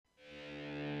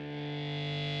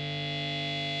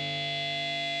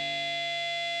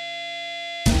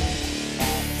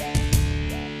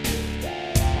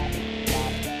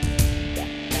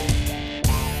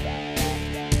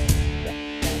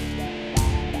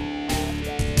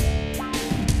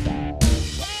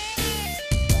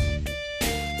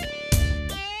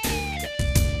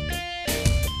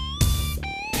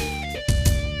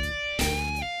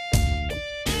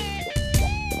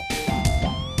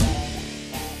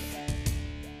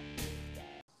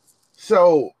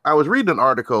So I was reading an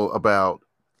article about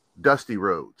Dusty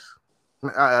Rhodes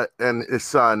and his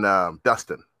son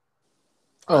Dustin.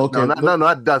 Oh, No, okay.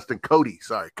 not Dustin. Cody.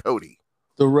 Sorry, Cody.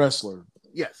 The wrestler.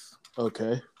 Yes.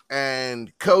 Okay.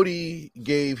 And Cody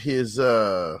gave his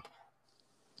Mount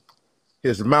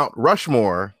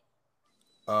Rushmore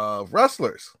of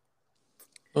wrestlers.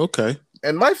 Okay.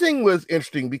 And my thing was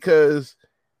interesting because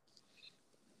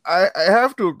I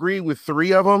have to agree with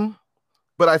three of them,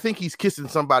 but I think he's kissing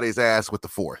somebody's ass with the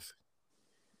fourth.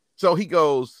 So he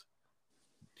goes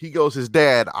his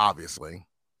dad, obviously.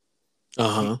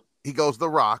 Uh-huh. He goes The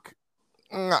Rock.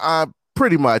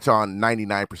 Pretty much on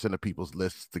 99% of people's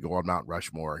lists to go on Mount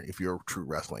Rushmore if you're a true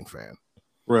wrestling fan.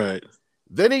 Right.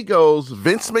 Then he goes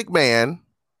Vince McMahon.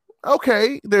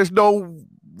 Okay, there's no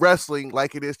wrestling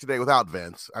like it is today without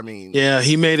Vince. I mean, yeah,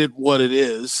 he made it what it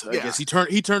is. I Yeah. guess he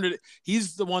turned it.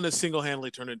 He's the one that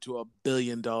single-handedly turned it into a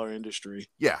billion-dollar industry.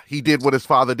 yeah, he did what his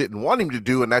father didn't want him to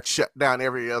do, and that shut down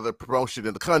every other promotion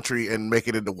in the country and make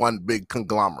it into one big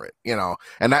conglomerate,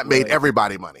 and that made Right.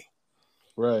 everybody money.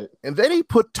 Right. And then he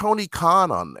put Tony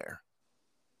Khan on there.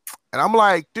 And I'm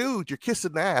like, dude, you're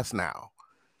kissing ass now.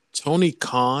 Tony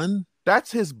Khan?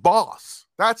 That's his boss.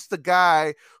 That's the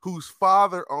guy whose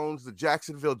father owns the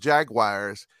Jacksonville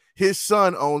Jaguars. His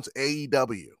son owns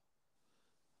AEW.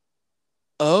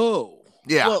 Oh.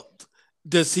 Yeah. Well,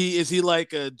 is he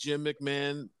like a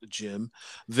Vince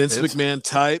Vince? McMahon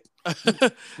type?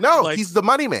 No, Like- he's the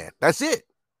money man. That's it.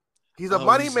 He's a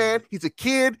money man. He's a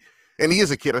kid, and he is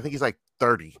a kid. I think he's like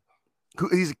 30.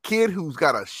 He's a kid who's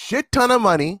got a shit ton of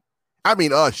money. I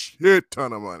mean, a shit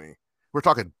ton of money. We're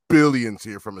talking billions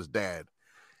here from his dad.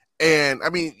 And I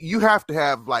mean, you have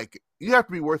to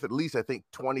be worth at least, I think,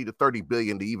 20 to 30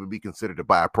 billion to even be considered to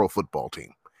buy a pro football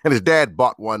team. And his dad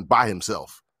bought one by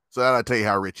himself. So that'll tell you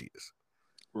how rich he is.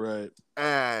 Right.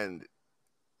 And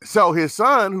so his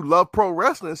son, who loved pro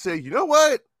wrestling, said, you know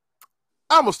what?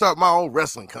 I'm going to start my own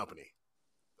wrestling company.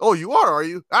 Oh, you are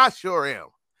you? I sure am.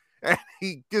 And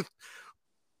he just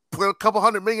put a couple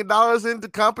 $100 million into the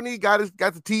company, got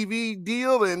the TV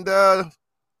deal, and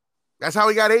that's how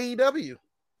he got AEW.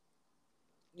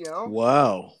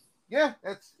 Wow. Yeah,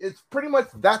 it's pretty much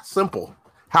that simple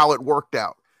how it worked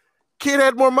out. Kid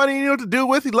had more money than to do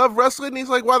with. He loved wrestling. And he's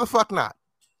like, why the fuck not?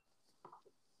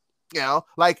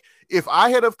 Like if I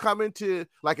had have come into,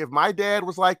 like if my dad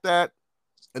was like that,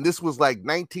 and this was like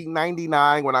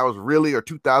 1999 when I was really, or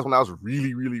 2000 when I was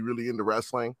really, really, really into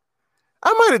wrestling,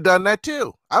 I might have done that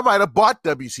too. I might have bought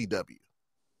WCW.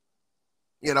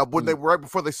 When they were right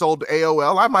before they sold to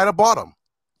AOL, I might have bought them.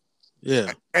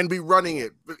 Yeah. And be running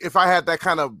it. If I had that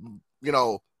kind of,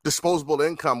 disposable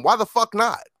income, why the fuck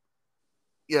not?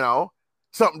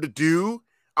 Something to do.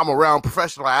 I'm around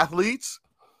professional athletes.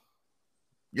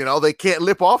 They can't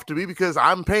lip off to me because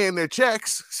I'm paying their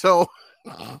checks. So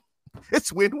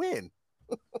it's win-win.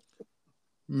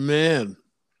 Man.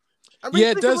 I mean,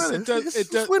 yeah, it does.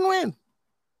 It does. Win-win.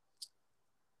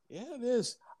 Yeah, it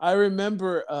is. I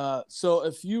remember. So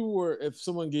if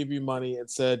someone gave you money and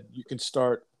said you can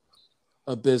start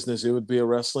a business, it would be a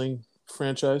wrestling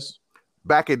franchise.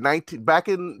 Back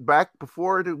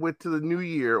before it went to the new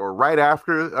year, or right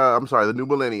after, the new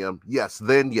millennium. Yes,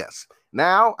 then yes.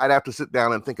 Now I'd have to sit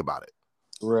down and think about it.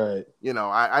 Right.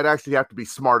 I'd actually have to be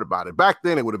smart about it. Back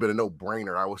then, it would have been a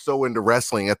no-brainer. I was so into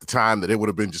wrestling at the time that it would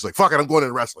have been just like, fuck it, I'm going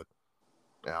into wrestling.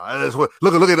 Look at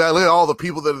that. Look at all the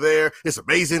people that are there. It's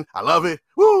amazing. I love it.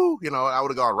 Woo! I would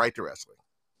have gone right to wrestling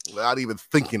without even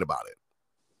thinking about it.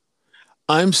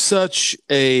 I'm such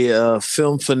a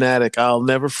film fanatic. I'll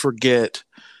never forget.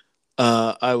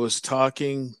 I was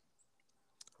talking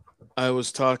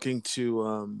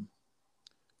to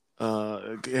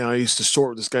I used to store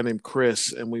with this guy named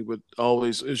Chris, and we would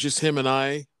always, it was just him and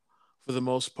I for the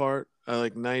most part.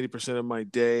 Like 90% of my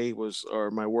day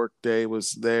or my work day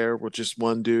was there with just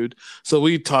one dude. So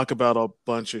we talk about a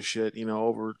bunch of shit,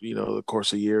 over, the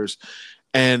course of years.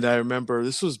 And I remember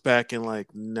this was back in like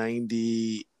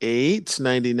 98,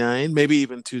 99, maybe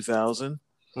even 2000.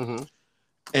 Mm-hmm.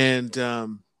 And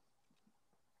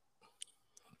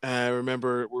I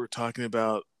remember we were talking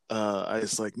about, I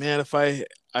was like, man,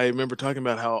 I remember talking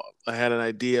about how I had an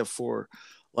idea for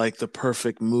like the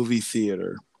perfect movie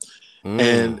theater.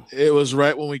 And it was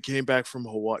right when we came back from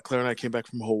Hawaii. Claire and I came back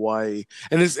from Hawaii.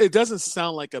 And it doesn't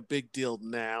sound like a big deal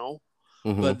now.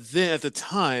 Mm-hmm. But then at the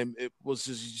time, it was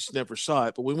just, you just never saw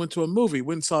it. But we went to a movie. We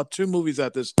went and saw 2 movies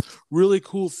at this really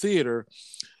cool theater.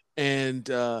 And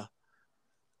I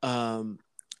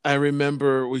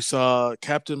remember we saw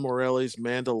Captain Morelli's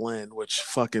Mandolin, which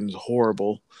fucking is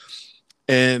horrible.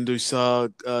 And we saw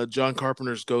John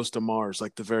Carpenter's Ghost of Mars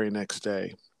like the very next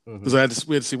day. because we had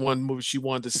to see one movie she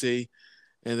wanted to see,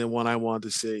 and then one I wanted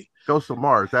to see. Ghost of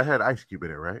Mars. That had Ice Cube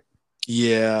in it, right?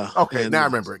 Yeah. Okay, And now I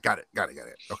remember it. Got it.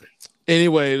 Okay.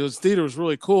 anyway, those theater was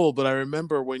really cool. But I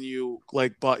remember when you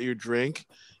like bought your drink,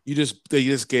 they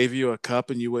just gave you a cup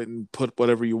and you went and put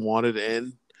whatever you wanted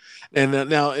in. And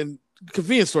now, and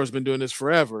convenience stores been doing this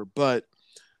forever, but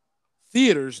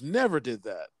theaters never did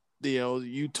that. You know,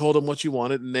 you told them what you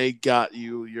wanted, and they got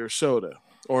you your soda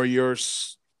or your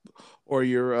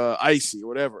icy or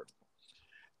whatever.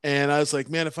 And I was like,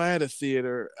 man, if I had a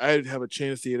theater, I'd have a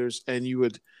chain of theaters, and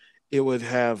it would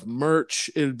have merch.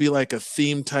 It would be like a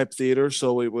theme type theater,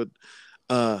 so it would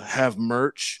have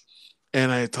merch.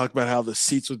 And I talked about how the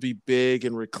seats would be big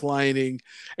and reclining.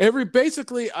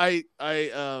 Basically,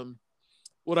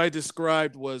 what I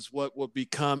described was what would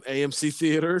become AMC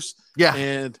theaters. Yeah.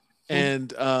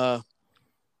 And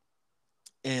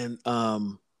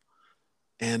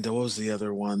what was the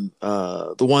other one?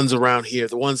 The ones around here,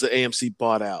 the ones that AMC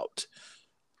bought out.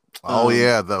 Oh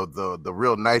yeah, the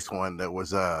real nice one that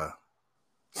was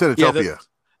Cinetopia.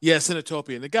 Yeah,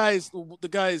 Cinetopia. And the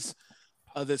guys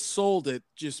that sold it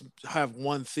just have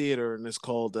one theater, and it's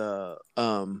called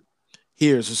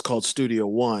it's called Studio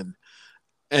One.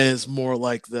 And it's more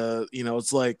like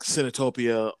it's like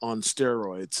Cinetopia on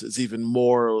steroids. It's even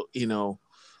more,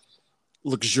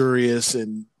 luxurious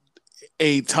and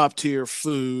top tier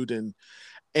food. And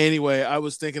anyway, I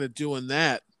was thinking of doing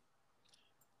that,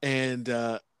 and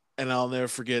I'll never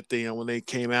forget when they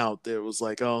came out, it was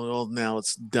like, oh, well, now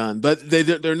it's done. But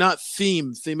they're not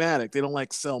thematic. They don't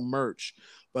like sell merch.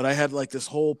 But I had like this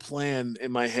whole plan in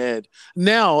my head.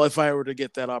 Now, if I were to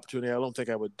get that opportunity, I don't think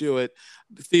I would do it.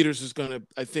 The theaters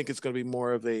I think it's going to be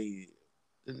more of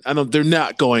they're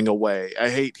not going away. I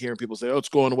hate hearing people say, oh, it's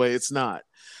going away. It's not.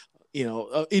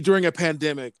 During a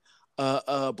pandemic,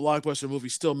 a blockbuster movie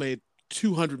still made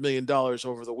 $200 million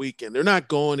over the weekend. They're not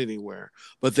going anywhere,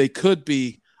 but they could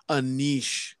be a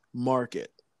niche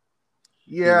market.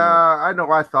 Yeah, I know.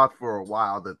 I thought for a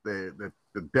while that the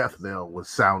death knell was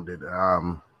sounded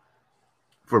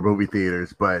for movie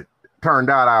theaters, but turned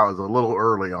out I was a little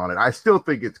early on it. I still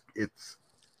think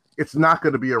it's not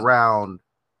going to be around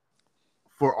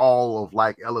for all of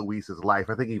like Eloise's life.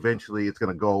 I think eventually it's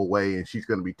going to go away, and she's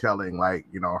going to be telling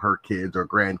her kids or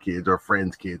grandkids or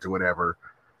friends' kids or whatever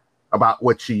about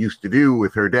what she used to do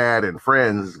with her dad and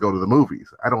friends, go to the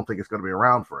movies. I don't think it's going to be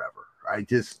around forever. I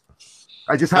just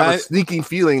have a sneaking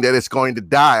feeling that it's going to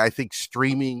die. I think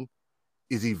streaming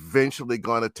is eventually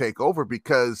going to take over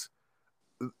because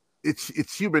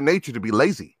it's human nature to be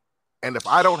lazy. And if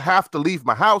I don't have to leave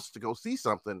my house to go see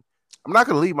something, I'm not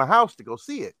going to leave my house to go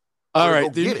see it. All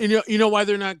right. You know why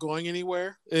they're not going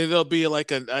anywhere? They'll be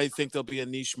I think they'll be a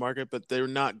niche market, but they're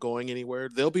not going anywhere.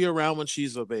 They'll be around when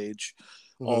she's of age.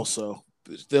 Mm-hmm. Also,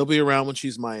 they'll be around when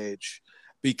she's my age,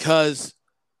 because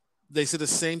they said the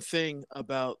same thing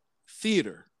about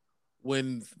theater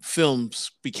when films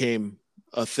became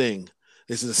a thing.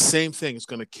 They said the same thing. It's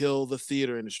going to kill the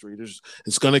theater industry.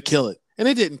 It's going to kill it. And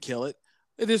it didn't kill it.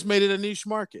 It just made it a niche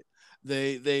market.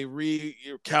 They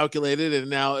recalculated, and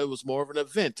now it was more of an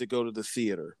event to go to the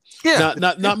theater. Yeah.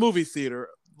 Not movie theater.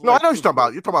 No, I know what you're talking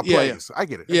about. You're talking about plays. Yeah. I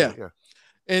get it. Yeah.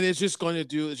 And it's just going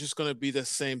to be the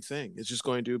same thing. It's just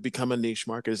going to become a niche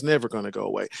market. It's never going to go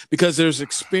away because there's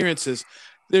experiences.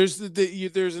 There's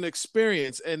an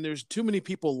experience, and there's too many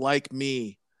people like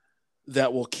me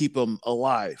that will keep them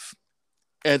alive,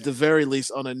 at the very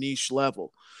least on a niche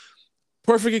level.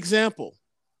 Perfect example.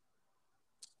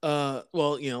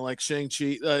 Like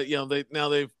Shang-Chi,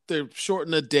 they've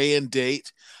shortened a day and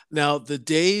date. Now the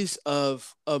days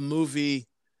of a movie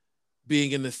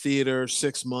being in the theater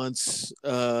 6 months,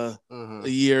 a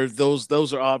year,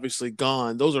 those are obviously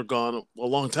gone. Those are gone a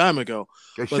long time ago.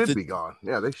 They should be gone.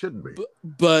 Yeah, they shouldn't be.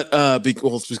 But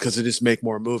it's because they just make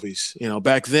more movies.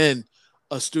 Back then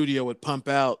a studio would pump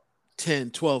out 10,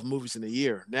 12 movies in a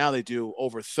year. Now they do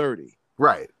over 30.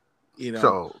 Right.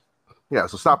 So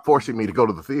stop forcing me to go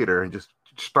to the theater and just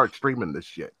start streaming this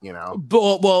shit,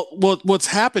 But what's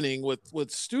happening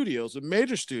with studios, with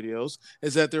major studios,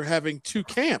 is that they're having two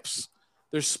camps.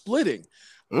 They're splitting.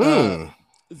 They're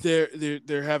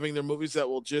having their movies that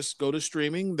will just go to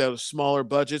streaming, that are smaller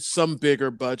budgets, some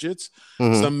bigger budgets,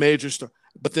 some major stuff.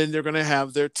 But then they're going to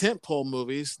have their tentpole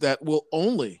movies that will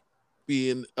only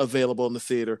be available in the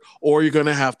theater, or you're going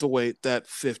to have to wait that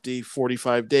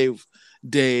 45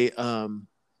 day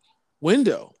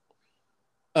window.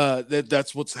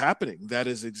 That's what's happening. That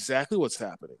is exactly what's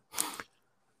happening.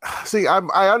 See,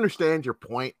 I understand your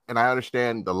point, and I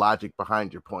understand the logic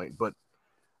behind your point, but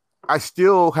I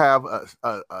still have a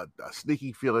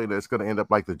sneaky feeling that it's going to end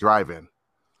up like the drive-in,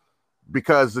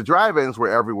 because the drive-ins were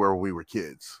everywhere when we were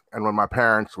kids and when my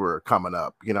parents were coming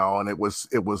up, and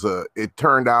it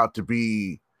turned out to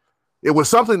be, it was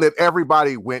something that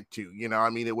everybody went to, I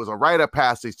mean, it was a rite of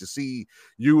passage to see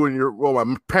you and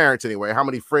my parents anyway, how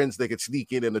many friends they could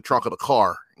sneak in the trunk of the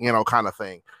car, kind of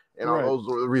thing. Right. Those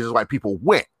were the reasons why people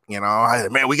went,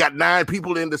 man, we got 9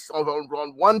 people in this on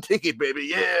one ticket,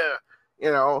 baby.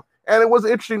 Yeah. And it was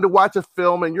interesting to watch a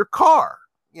film in your car,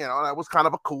 that was kind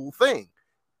of a cool thing,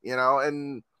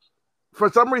 and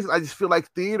for some reason, I just feel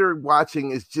like theater watching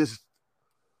is just,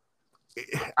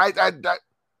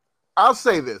 I'll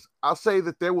say this. I'll say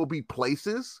that there will be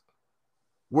places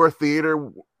where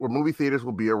movie theaters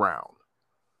will be around.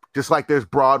 Just like there's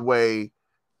Broadway,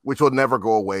 which will never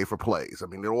go away for plays. I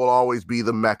mean, there will always be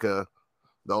the Mecca.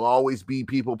 There'll always be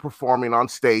people performing on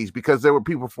stage because there were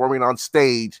people performing on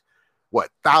stage,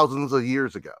 thousands of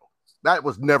years ago. That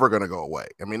was never going to go away.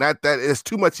 I mean, that is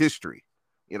too much history,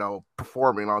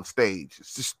 performing on stage.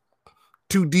 It's just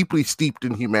too deeply steeped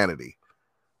in humanity.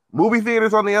 Movie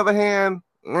theaters, on the other hand,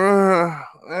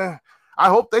 I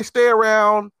hope they stay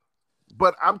around,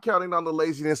 but I'm counting on the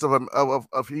laziness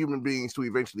of human beings to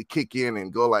eventually kick in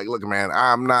and go like, look, man,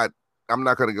 I'm not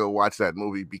going to go watch that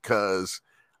movie because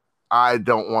I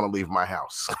don't want to leave my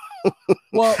house.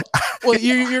 well,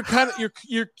 you're kind of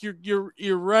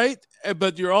you're right,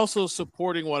 but you're also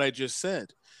supporting what I just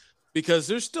said, because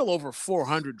there's still over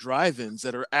 400 drive-ins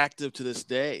that are active to this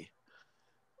day.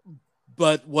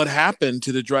 But what happened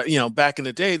to the drive? Back in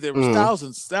the day, there was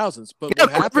thousands. But what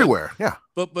happened everywhere? Yeah.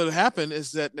 But what happened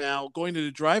is that now going to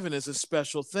the drive-in is a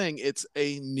special thing. It's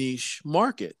a niche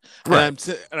market, right.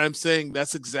 And I'm saying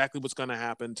that's exactly what's going to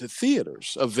happen to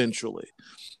theaters eventually.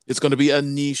 It's going to be a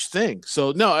niche thing.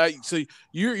 So no, so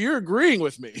you're agreeing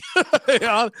with me.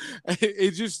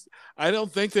 It just, I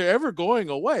don't think they're ever going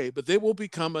away, but they will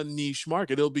become a niche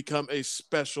market. It'll become a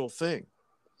special thing.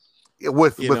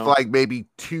 With like maybe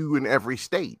 2 in every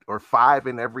state or 5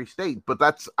 in every state, but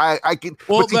that's I can.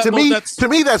 Well, to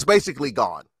me that's basically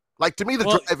gone. Like, to me, the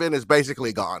drive-in is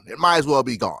basically gone. It might as well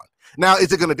be gone. Now,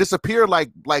 is it going to disappear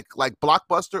like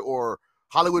Blockbuster or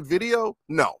Hollywood Video?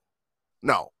 No,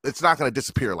 it's not going to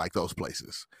disappear like those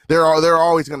places. There are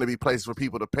always going to be places for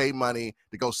people to pay money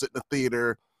to go sit in the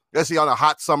theater, especially on a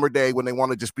hot summer day when they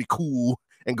want to just be cool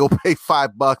and go pay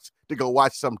 $5 to go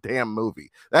watch some damn movie.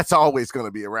 That's always going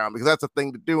to be around because that's a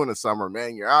thing to do in the summer,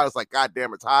 man. You're out, it's like, God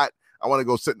damn, it's hot. I want to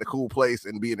go sit in a cool place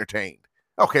and be entertained.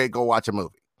 Okay, go watch a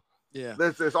movie. Yeah.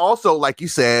 There's also, like you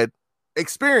said,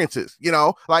 experiences,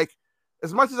 like,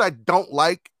 as much as I don't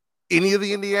like any of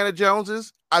the Indiana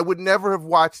Joneses, I would never have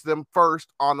watched them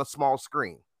first on a small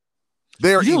screen.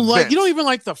 You don't even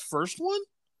like the first one?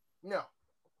 No,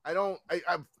 I don't.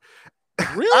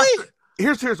 Really?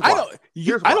 Here's why.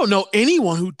 I don't know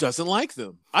anyone who doesn't like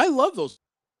them. I love those.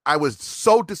 I was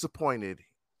so disappointed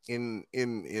in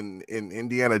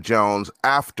Indiana Jones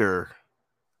after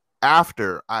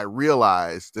I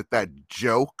realized that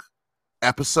joke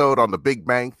episode on the Big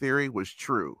Bang Theory was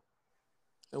true.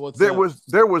 And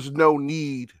there was no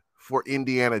need for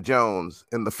Indiana Jones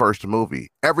in the first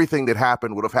movie. Everything that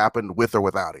happened would have happened with or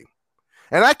without him.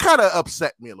 And that kind of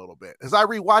upset me a little bit as I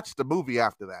rewatched the movie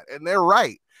after that. And they're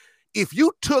right. If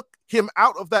you took him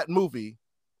out of that movie,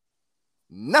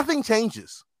 nothing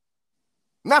changes.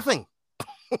 Nothing.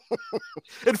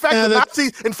 In fact,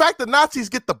 the Nazis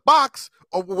get the box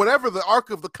or whatever, the Ark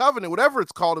of the Covenant, whatever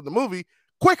it's called in the movie,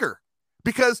 quicker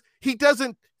because he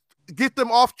doesn't get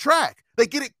them off track. They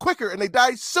get it quicker and they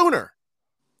die sooner.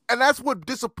 And that's what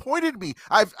disappointed me.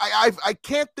 I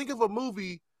can't think of a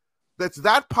movie that's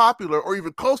that popular or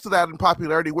even close to that in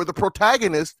popularity where the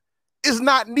protagonist is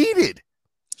not needed.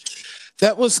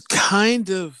 That was kind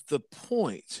of the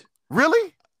point.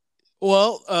 Really?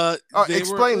 Well,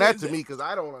 explain that to me because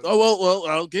I don't understand. Well,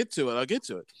 I'll get to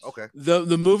it. Okay.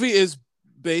 The movie is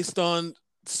based on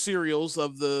serials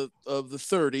of the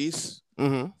 30s,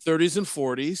 30s and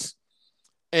 40s.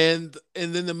 And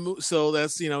then so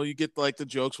that's, you get like the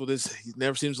jokes with he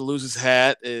never seems to lose his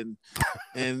hat and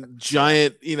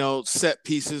giant, set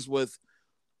pieces with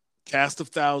cast of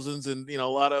thousands and, a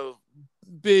lot of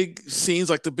big scenes,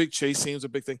 like the big chase scenes, a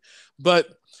big thing. But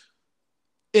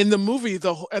in the movie,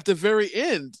 at the very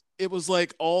end, it was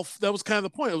like that was kind of the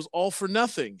point. It was all for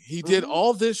nothing. He did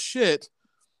all this shit,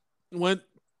 went,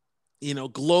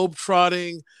 globe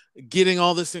trotting, getting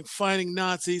all this thing, fighting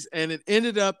Nazis, and it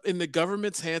ended up in the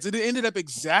government's hands. It ended up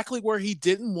exactly where he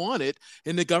didn't want it,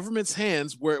 in the government's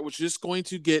hands, where it was just going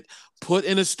to get put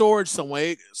in a storage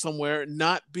somewhere,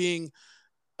 not being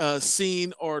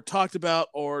seen or talked about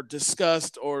or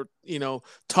discussed or,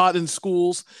 taught in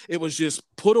schools. It was just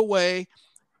put away.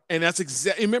 And that's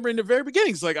exactly, remember in the very beginning,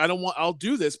 he's like, I'll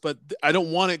do this, but I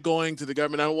don't want it going to the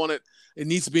government. I don't want it. It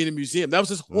needs to be in a museum. That was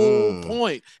his whole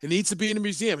point. It needs to be in a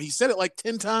museum. He said it like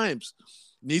 10 times.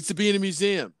 It needs to be in a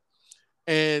museum.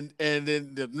 And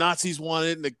then the Nazis wanted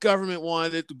it, and the government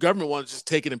wanted it. The government wanted to just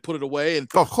take it and put it away. And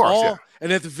of course,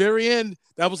 And at the very end,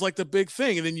 that was like the big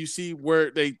thing. And then you see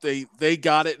where they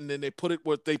got it, and then they put it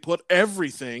where they put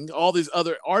everything, all these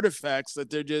other artifacts that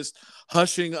they're just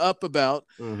hushing up about.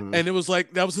 Mm-hmm. And it was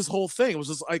like that was his whole thing. It was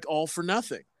just like all for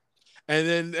nothing. And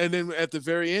then at the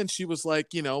very end, she was like,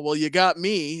 well, you got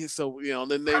me. So, and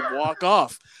then they walk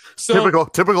off. So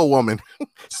typical woman.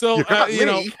 So,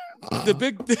 the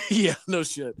big, yeah, no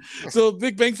shit. So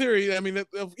Big Bang Theory, I mean,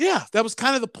 that was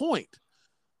kind of the point.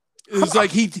 It was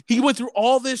like he went through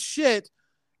all this shit,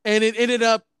 and it ended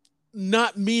up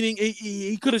not meaning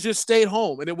he could have just stayed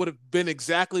home, and it would have been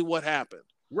exactly what happened.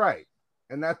 Right.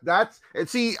 And that's and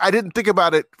see, I didn't think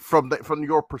about it from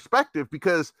your perspective,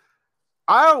 because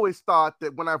I always thought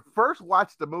that when I first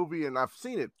watched the movie, and I've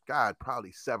seen it, God,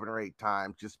 probably 7 or 8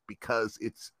 times, just because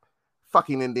it's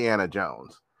fucking Indiana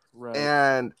Jones. Right.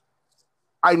 And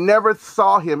I never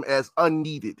saw him as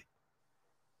unneeded.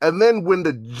 And then when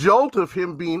the jolt of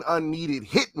him being unneeded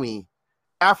hit me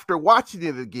after watching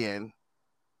it again,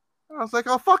 I was like,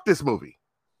 oh, fuck this movie.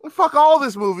 Fuck all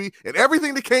this movie and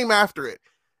everything that came after it.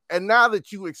 And now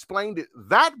that you explained it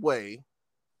that way,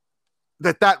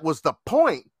 that was the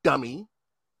point, dummy,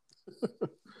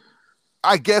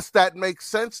 I guess that makes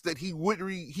sense that he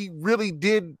really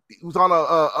did. He was on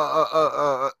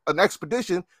an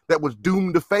expedition that was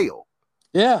doomed to fail.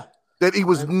 Yeah. That he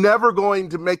was never going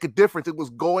to make a difference. It was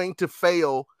going to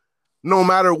fail no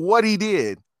matter what he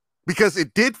did, because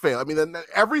it did fail. I mean,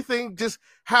 everything just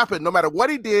happened. No matter what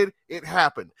he did, it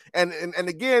happened. And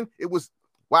again, it was,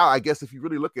 wow, I guess if you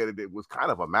really look at it, it was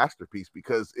kind of a masterpiece,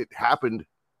 because it happened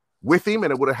with him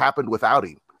and it would have happened without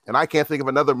him. And I can't think of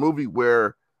another movie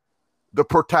where the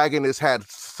protagonist had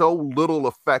so little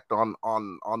effect on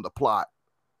the plot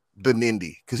than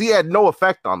Indy, because he had no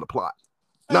effect on the plot.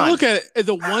 Look at it.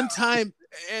 The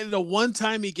one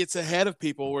time he gets ahead of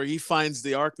people, where he finds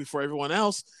the Ark before everyone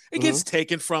else, it gets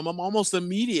taken from him almost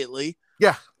immediately.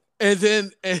 Yeah. And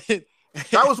then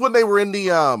that was when they were in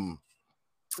the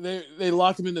they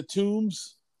locked him in the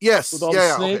tombs. Yes. With all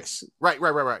the snakes. Okay.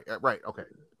 Right. Okay.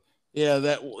 Yeah,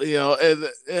 that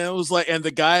and it was like, and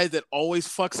the guy that always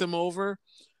fucks him over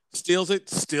steals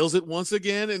it once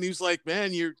again, and he's like,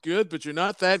 "Man, you're good, but you're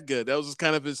not that good." That was just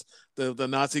kind of the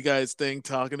Nazi guy's thing,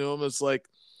 talking to him. It's like,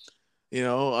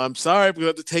 I'm sorry, but we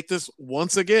have to take this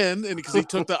once again, and because he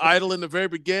took the idol in the very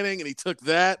beginning, and he took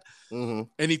that, and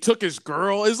he took his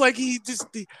girl. It's like he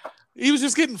was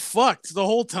just getting fucked the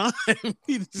whole time.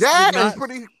 He's a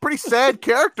pretty sad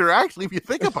character, actually, if you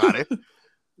think about it.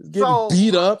 Getting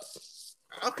beat up.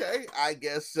 Okay, I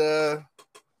guess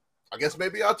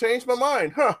maybe I'll change my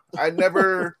mind. Huh? I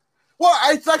never. Well,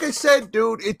 it's like I said,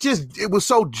 dude. It was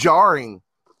so jarring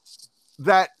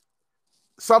that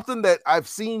something that I've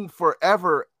seen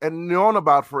forever and known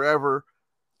about forever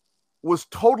was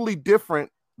totally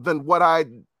different than what I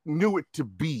knew it to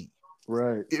be.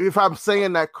 Right. If I'm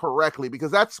saying that correctly, because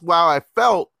that's how I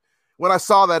felt when I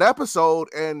saw that episode.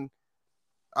 And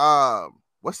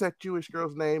what's that Jewish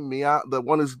girl's name? Mia, the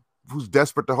one who's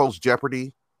desperate to host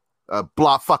Jeopardy.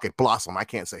 Blossom. I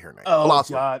can't say her name. Oh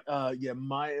Blossom. God.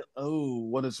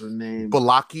 What is her name?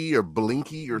 Balaki or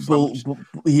Blinky or something.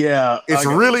 Yeah. It's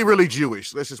really, really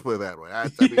Jewish. Let's just put it that way. I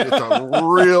mean, it's a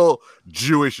real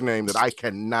Jewish name that I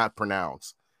cannot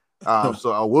pronounce.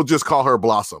 So we'll just call her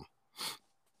Blossom.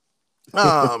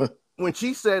 When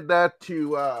she said that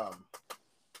to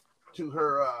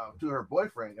her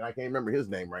boyfriend, and I can't remember his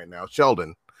name right now,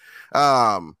 Sheldon.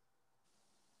 I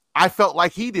felt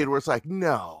like he did, where it's like,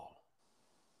 no.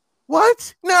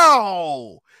 What?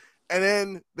 No. And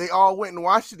then they all went and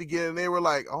watched it again, and they were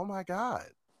like, oh my God,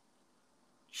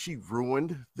 she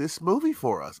ruined this movie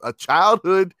for us. A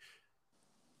childhood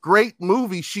great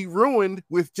movie she ruined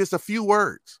with just a few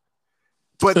words.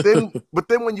 But then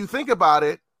when you think about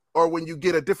it, or when you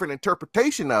get a different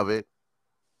interpretation of it,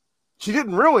 she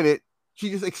didn't ruin it.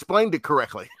 She just explained it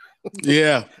correctly.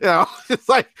 Yeah. It's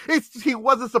like he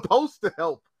wasn't supposed to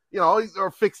help,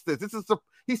 or fix this.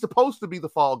 He's supposed to be the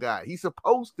fall guy. He's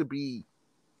supposed to be,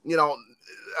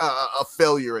 a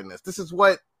failure in this. This is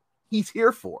what he's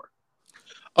here for.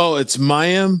 Oh, it's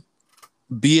Mayim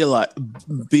Bialik.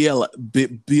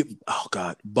 Oh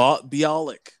God,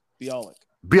 Bialik.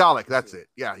 Bialik, that's it.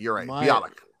 Yeah, you're right.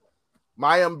 Bialik.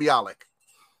 Mayim Bialik.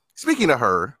 Speaking of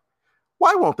her,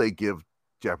 why won't they give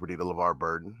Jeopardy to LeVar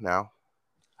Burton now?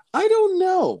 I don't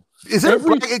know. Is it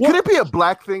could it be a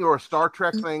black thing or a Star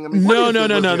Trek thing? I mean, no.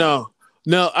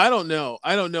 No, I don't know.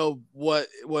 I don't know what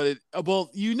it. Well,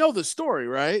 you know the story,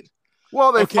 right?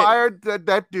 Well, they fired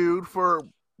that dude for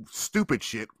stupid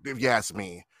shit, if you ask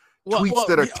me. Tweets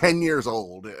that are 10 years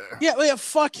old. Yeah,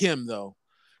 fuck him though.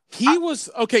 He was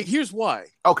okay. Here's why.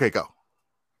 Okay, go.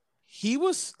 He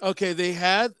was okay. They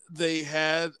had.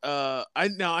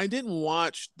 I didn't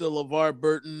watch the LeVar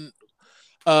Burton.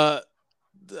 The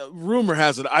rumor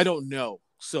has it. I don't know.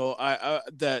 So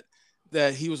that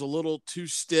he was a little too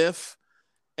stiff,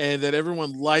 and that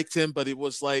everyone liked him, but it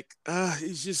was like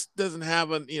he just doesn't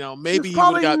have a maybe he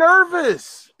probably got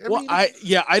nervous.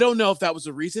 I don't know if that was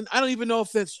the reason. I don't even know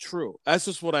if that's true. That's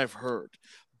just what I've heard.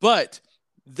 But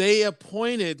they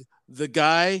appointed the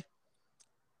guy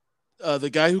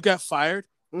who got fired.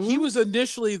 Mm-hmm. He was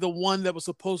initially the one that was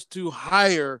supposed to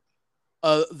hire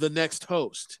the next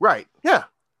host. Right. Yeah.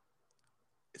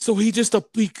 So he just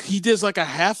he does like a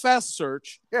half-assed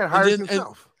search. Yeah, hires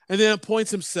himself. And then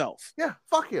appoints himself. Yeah,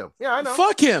 fuck him. Yeah, I know.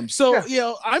 Fuck him. So,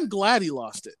 I'm glad he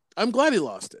lost it.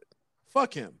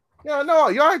 Fuck him. Yeah, no,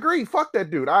 I agree. Fuck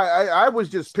that dude. I was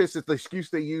just pissed at the excuse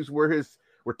they used were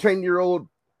 10-year-old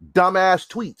dumbass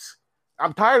tweets.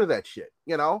 I'm tired of that shit,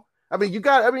 I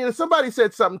mean, if somebody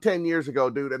said something 10 years ago,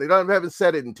 dude, and they haven't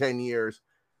said it in 10 years,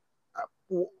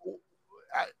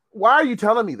 why are you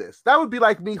telling me this? That would be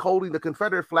like me holding the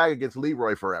Confederate flag against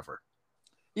Leroy forever.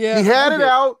 Yeah. He had it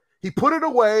out. He put it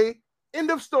away.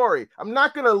 End of story. I'm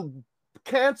not going to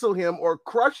cancel him or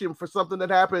crush him for something that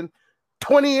happened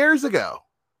 20 years ago.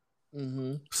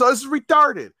 Mm-hmm. So it's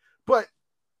retarded. But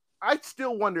I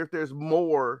still wonder if there's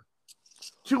more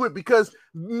to it because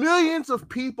millions of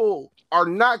people are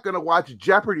not going to watch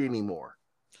Jeopardy anymore.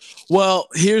 Well,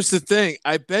 here's the thing.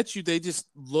 I bet you they just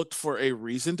looked for a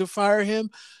reason to fire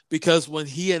him because when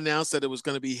he announced that it was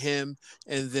going to be him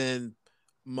and then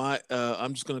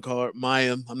I'm just going to call her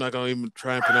Mayim. I'm not going to even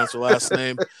try and pronounce her last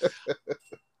name.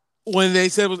 When they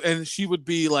said and she would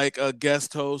be like a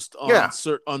guest host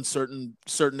on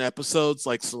certain episodes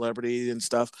like Celebrity and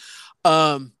stuff.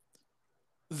 The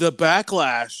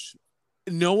backlash,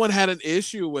 no one had an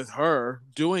issue with her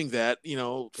doing that,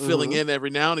 filling in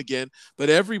every now and again, but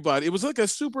everybody, it was like a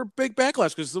super big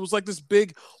backlash because it was like this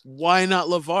big, why not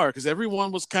LeVar? Because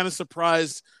everyone was kind of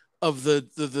surprised of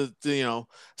the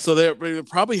so they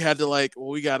probably had to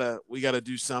we gotta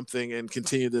do something and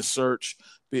continue this search,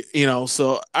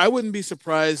 so I wouldn't be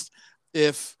surprised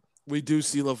if we do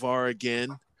see LeVar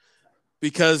again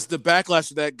because the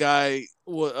backlash of that guy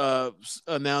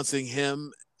announcing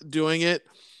him doing it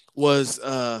was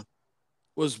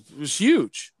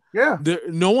huge. Yeah.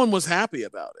 No one was happy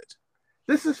about it.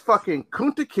 This is fucking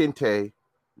Kunta Kinte,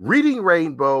 Reading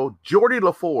Rainbow, Geordie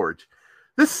LaForge.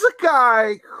 This is a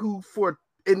guy who,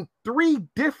 in 3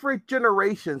 different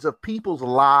generations of people's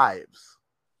lives,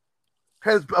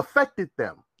 has affected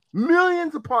them.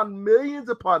 Millions upon millions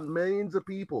upon millions of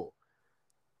people.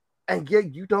 And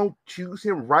yet you don't choose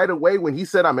him right away when he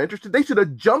said, I'm interested. They should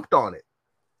have jumped on it.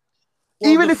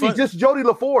 Well, even if he's just Geordie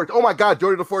LaForge. Oh my God,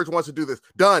 Geordie LaForge wants to do this.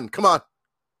 Done. Come on.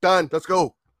 Done. Let's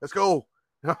go.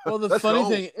 Well, the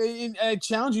funny thing, I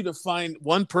challenge you to find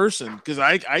one person, because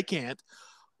I can't,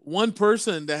 one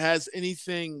person that has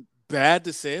anything bad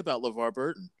to say about LeVar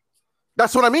Burton.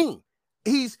 That's what I mean.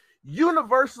 He's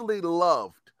universally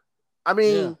loved. I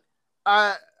mean,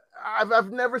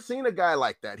 I've never seen a guy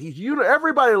like that.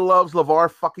 Everybody loves LeVar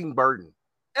fucking Burton.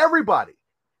 Everybody.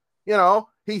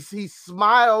 He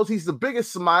smiles. He's the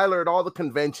biggest smiler at all the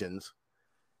conventions.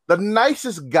 The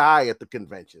nicest guy at the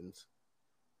conventions.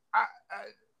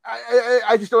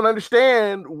 I just don't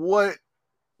understand what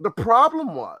the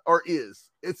problem was or is.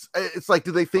 It's like,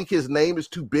 do they think his name is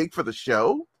too big for the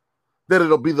show? That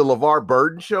it'll be the LeVar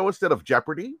Burton show instead of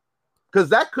Jeopardy? Because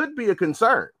that could be a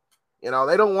concern. They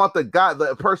don't want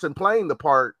the person playing the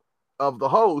part of the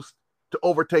host to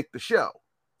overtake the show.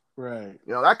 Right.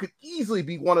 That could easily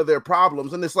be one of their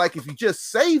problems. And it's like, if you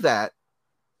just say that,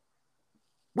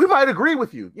 we might agree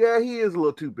with you. Yeah, he is a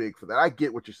little too big for that. I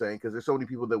get what you're saying, because there's so many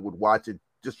people that would watch it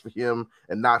just for him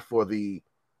and not for the,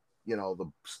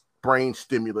 the brain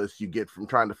stimulus you get from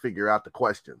trying to figure out the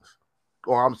questions.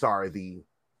 Or I'm sorry,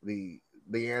 the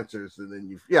answers, and then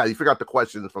you figure out the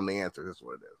questions from the answers. That's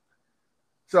what it is.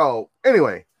 So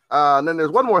anyway, and then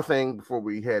there's one more thing before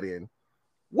we head in.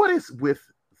 What is with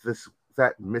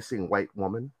that missing white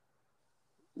woman?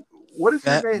 What is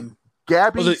her name?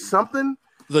 Gabby something?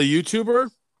 The YouTuber?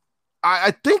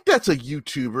 I think that's a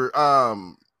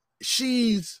YouTuber.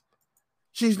 She's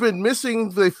been missing.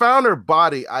 They found her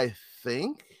body, I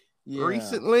think,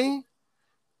 recently.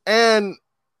 And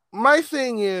my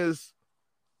thing is,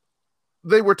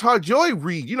 they were talking. Joy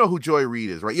Reid, you know who Joy Reid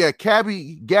is, right? Yeah,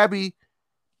 Gabby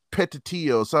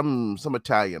Petitio, some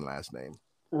Italian last name.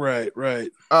 Right.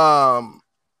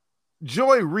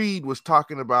 Joy Reid was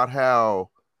talking about how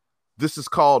this is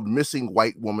called missing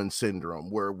white woman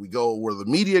syndrome, where the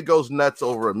media goes nuts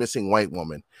over a missing white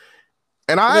woman.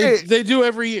 And they do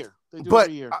every year.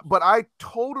 But I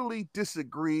totally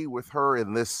disagree with her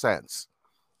in this sense.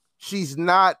 She's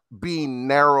not being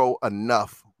narrow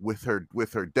enough with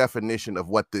her definition of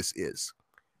what this is.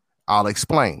 I'll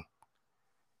explain.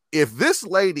 If this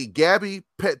lady, Gabby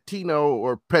Petino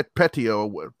or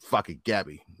Petio, fucking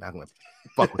Gabby, not gonna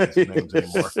fuck with these names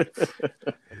anymore.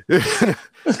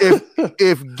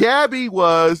 if Gabby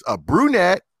was a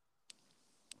brunette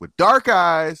with dark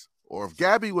eyes, or if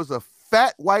Gabby was a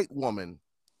fat white woman,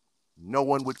 no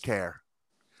one would care.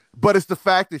 But it's the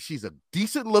fact that she's a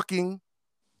decent looking,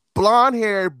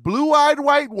 blonde-haired, blue-eyed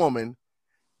white woman.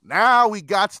 Now we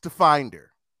got to find her.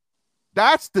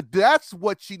 That's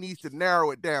what she needs to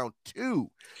narrow it down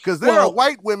to. Because there are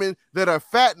white women that are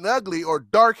fat and ugly or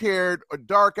dark-haired or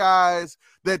dark eyes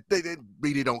that they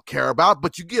really don't care about.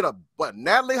 But you get a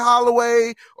Natalie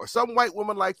Holloway or some white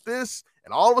woman like this,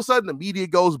 and all of a sudden the media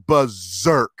goes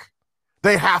berserk.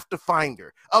 They have to find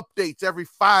her. Updates every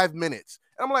 5 minutes.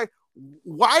 And I'm like,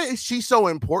 why is she so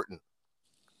important?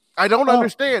 I don't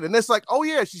understand. And it's like, oh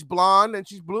yeah, she's blonde and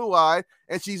she's blue-eyed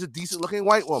and she's a decent-looking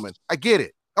white woman. I get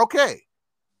it. Okay.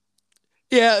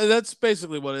 Yeah, that's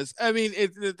basically what it is. I mean,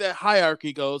 the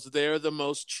hierarchy goes, they're the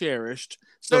most cherished.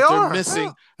 So if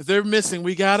they're missing,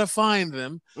 we gotta find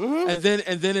them. Mm-hmm.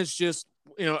 And then it's just,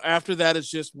 after that it's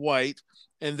just white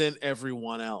and then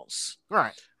everyone else.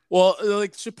 Right. Well,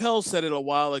 like Chappelle said it a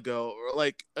while ago,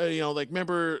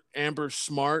 remember Amber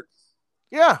Smart?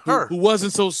 Yeah, her. Who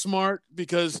wasn't so smart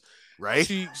because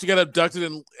she got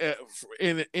abducted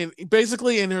in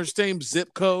basically in her same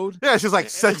zip code. Yeah, she's like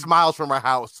 6 miles from her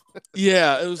house.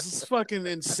 Yeah, it was fucking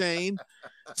insane.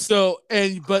 So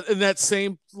but in that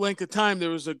same length of time,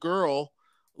 there was a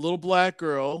little black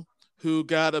girl who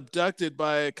got abducted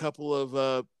by a couple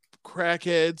of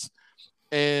crackheads,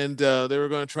 and they were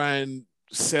going to try and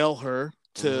sell her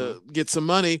to get some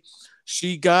money.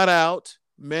 She got out,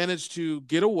 managed to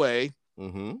get away.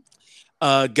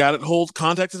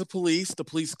 Contacted the police. The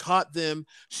police caught them.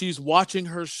 She's watching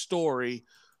her story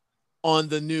on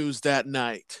the news that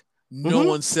night. No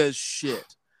one says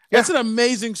shit. Yeah. That's an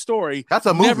amazing story. That's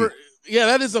a movie.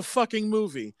 That is a fucking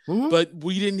movie. But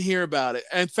we didn't hear about it.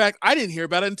 In fact, I didn't hear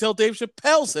about it until Dave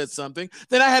Chappelle said something.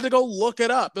 Then I had to go look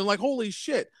it up and like, holy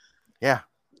shit. Yeah.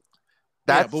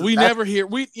 But we never hear.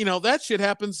 That shit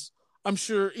happens. I'm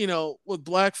sure, with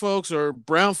black folks or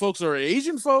brown folks or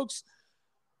Asian folks.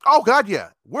 Oh God, yeah.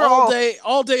 We're all day,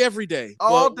 every day.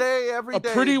 All day, every day.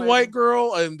 A pretty white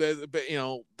girl, and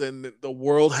then the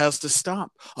world has to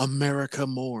stop. America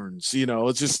mourns.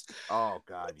 It's just. Oh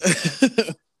God.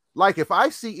 Yeah. Like if I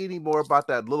see any more about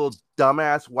that little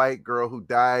dumbass white girl who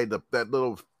died, that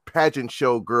little pageant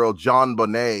show girl, John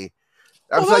Bonet.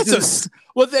 This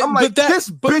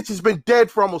bitch has been dead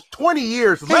for almost 20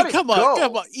 years. Hey, come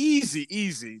on,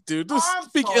 easy, dude. Just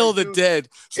speak ill of the dead.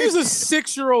 She's a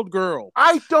 6-year-old girl.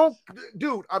 I'm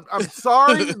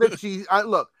sorry that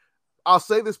look. I'll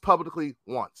say this publicly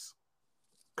once,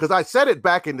 because I said it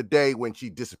back in the day when she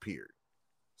disappeared.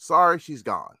 Sorry, she's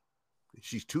gone.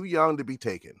 She's too young to be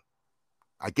taken.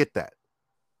 I get that,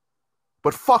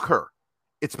 but fuck her.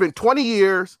 It's been 20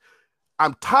 years.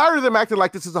 I'm tired of them acting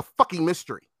like this is a fucking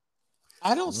mystery.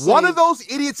 One of those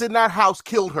idiots in that house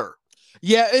killed her.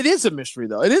 Yeah, it is a mystery,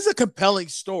 though. It is a compelling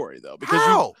story, though,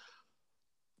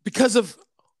 because of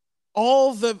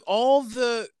all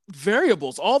the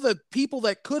variables, all the people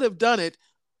that could have done it,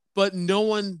 but no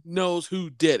one knows who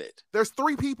did it. There's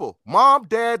 3 people: mom,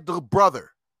 dad, the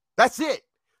brother. That's it.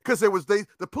 Because the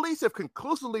police have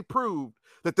conclusively proved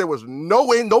that there was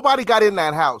nobody got in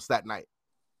that house that night.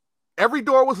 Every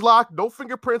door was locked, no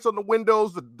fingerprints on the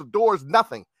windows, the doors,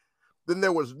 nothing. Then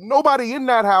there was nobody in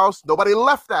that house, nobody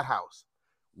left that house.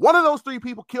 One of those 3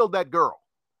 people killed that girl.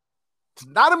 It's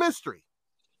not a mystery.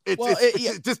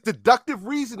 It's just deductive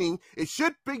reasoning. It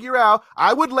should figure out.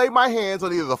 I would lay my hands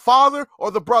on either the father or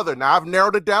the brother. Now I've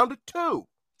narrowed it down to 2.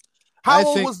 How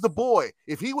old was the boy?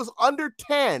 If he was under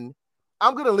 10,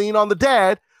 I'm going to lean on the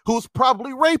dad, who's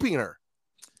probably raping her.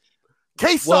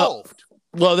 Case solved.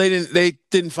 Well, they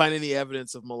didn't find any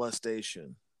evidence of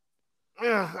molestation.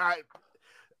 But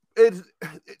it's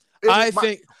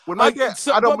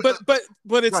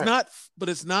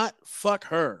not fuck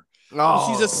her.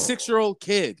 Oh. She's a 6-year-old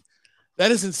kid.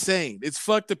 That is insane. It's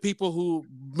fuck the people who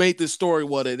made the story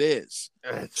what it is.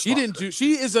 She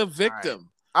is a victim.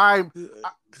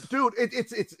 dude.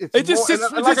 It's It just more,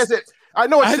 sits. and like I said, I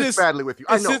know it sits badly with you.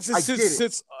 I know. I get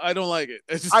it. I don't like it.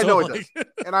 I know it does,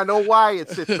 and I know why it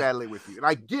sits badly with you, and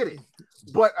I get it.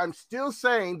 But I'm still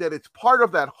saying that it's part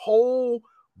of that whole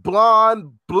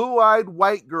blonde, blue-eyed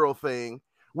white girl thing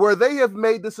where they have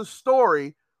made this a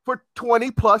story for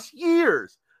 20 plus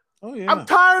years. Oh yeah, I'm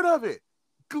tired of it.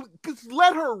 Just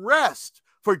let her rest,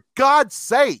 for God's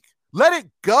sake. Let it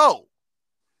go.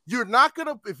 If you're not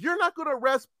gonna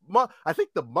arrest, I think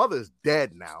the mother's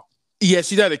dead now. Yeah,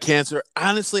 she died of cancer.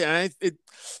 Honestly,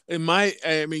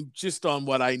 just on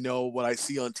what I know, what I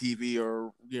see on TV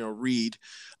or read,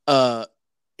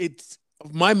 it's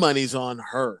my money's on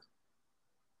her.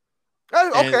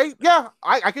 Okay, yeah,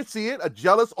 I can see it. A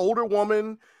jealous older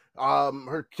woman.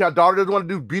 Her daughter doesn't want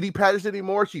to do beauty pageants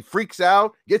anymore. She freaks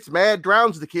out, gets mad,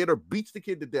 drowns the kid, or beats the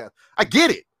kid to death. I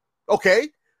get it. Okay.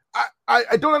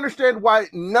 I don't understand why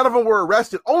none of them were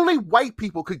arrested. Only white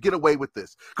people could get away with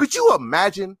this. Could you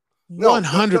imagine?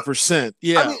 100%.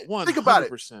 Yeah. I mean, 100%. Think about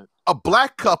it. A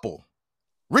black couple,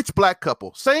 rich black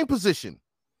couple, same position,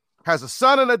 has a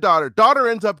son and a daughter. Daughter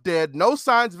ends up dead. No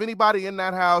signs of anybody in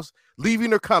that house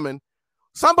leaving or coming.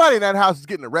 Somebody in that house is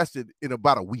getting arrested in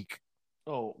about a week.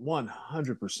 Oh,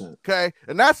 100%. Okay.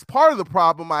 And that's part of the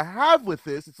problem I have with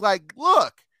this. It's like,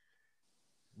 look,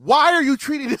 why are you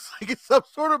treating this like it's some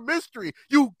sort of mystery?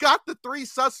 You got the 3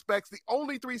 suspects, the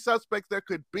only 3 suspects there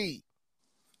could be.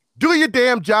 Do your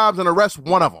damn jobs and arrest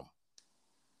one of them.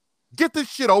 Get this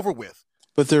shit over with.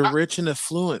 But they're rich and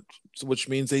affluent, which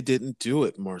means they didn't do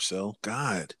it, Marcel.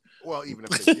 God. Well, even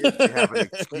if they did, they have an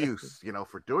excuse,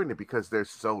 for doing it because they're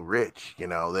so rich,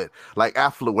 that like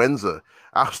affluenza.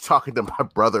 I was talking to my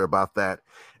brother about that,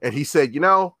 and he said,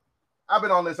 I've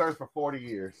been on this earth for 40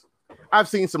 years. I've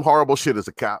seen some horrible shit as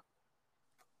a cop.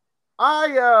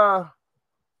 I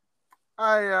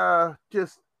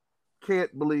just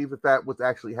can't believe that was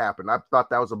actually happened. I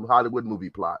thought that was a Hollywood movie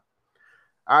plot.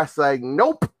 I say,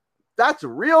 nope, that's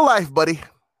real life, buddy.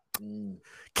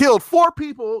 Killed 4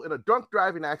 people in a drunk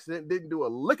driving accident, didn't do a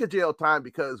lick of jail time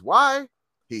because why?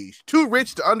 He's too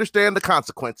rich to understand the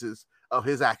consequences of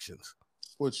his actions.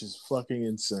 Which is fucking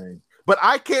insane. But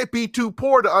I can't be too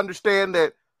poor to understand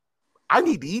that I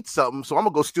need to eat something, so I'm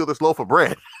going to go steal this loaf of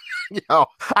bread.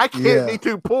 I can't be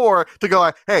too poor to go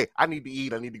like, hey, I need to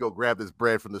eat. I need to go grab this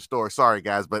bread from the store. Sorry,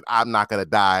 guys, but I'm not going to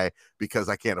die because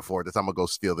I can't afford this. I'm going to go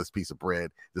steal this piece of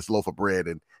bread, this loaf of bread.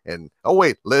 And oh,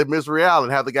 wait, Les Miserables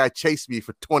and have the guy chase me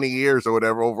for 20 years or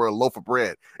whatever over a loaf of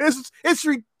bread. It's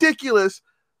ridiculous.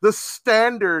 The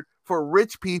standard for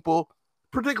rich people,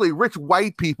 particularly rich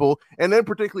white people, and then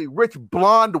particularly rich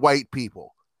blonde white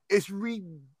people. It's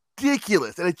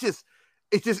ridiculous. And it just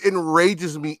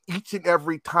enrages me each and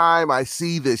every time I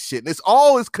see this shit. And it's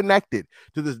all connected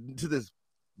to this,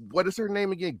 what is her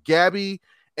name again? Gabby.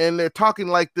 And they're talking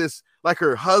like this, like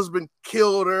her husband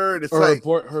killed her. And it's like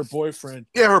her boyfriend.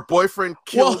 Yeah, her boyfriend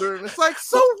killed her. And it's like,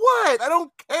 so what? I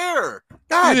don't care.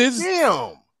 God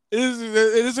damn.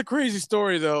 It is a crazy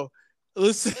story though.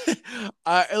 Let's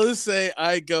say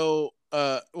I go,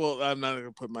 well, I'm not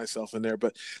gonna put myself in there,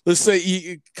 but let's say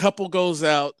a couple goes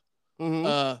out,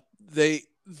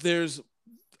 there's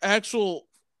actual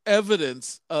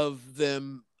evidence of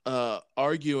them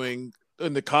arguing,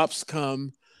 and the cops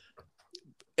come,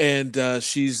 and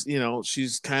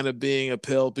she's kind of being a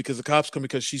pill because the cops come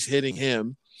because she's hitting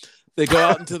him. They go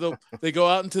out into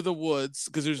the woods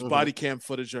because there's body cam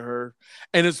footage of her,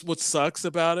 and it's what sucks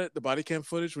about it. The body cam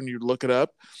footage, when you look it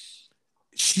up,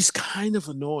 she's kind of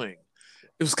annoying.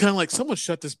 It was kind of like someone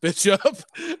shut this bitch up.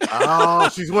 Oh,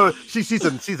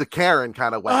 she's a Karen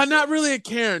kind of way. Not really a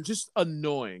Karen, just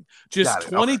annoying. Just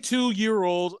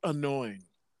 22-year-old annoying.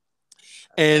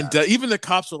 And even the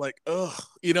cops are like, ugh,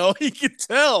 you can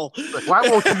tell. Like, why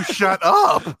won't you shut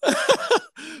up?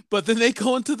 But then they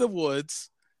go into the woods.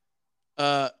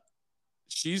 The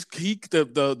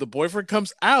boyfriend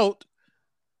comes out,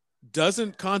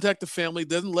 doesn't contact the family,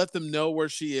 doesn't let them know where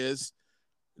she is,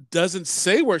 doesn't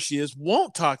say where she is,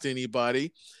 won't talk to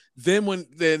anybody. Then when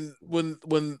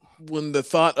the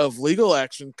thought of legal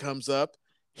action comes up,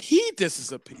 he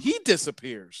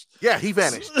disappears. Yeah, he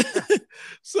vanished.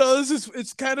 So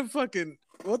it's kind of fucking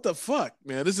what the fuck,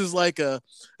 man. This is like a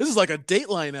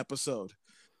Dateline episode.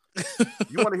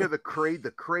 You want to hear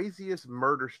the craziest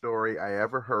murder story I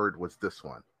ever heard was this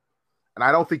one. And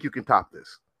I don't think you can top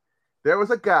this. There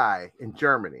was a guy in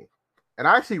Germany, and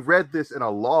I actually read this in a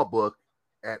law book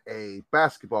at a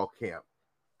basketball camp.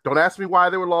 Don't ask me why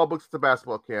there were law books at the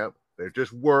basketball camp. There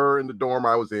just were in the dorm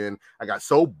I was in. I got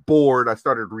so bored, I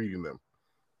started reading them.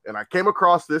 And I came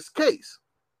across this case.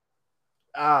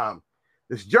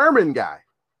 This German guy,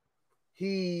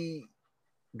 he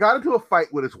got into a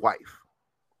fight with his wife.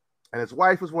 And his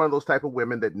wife was one of those type of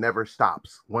women that never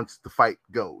stops once the fight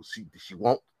goes. She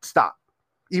won't stop.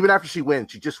 Even after she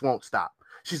wins, she just won't stop.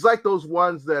 She's like those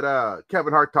ones that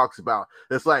Kevin Hart talks about.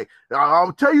 It's like,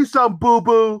 I'll tell you something,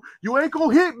 boo-boo. You ain't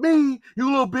gonna hit me, you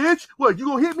little bitch. What, you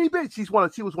gonna hit me, bitch?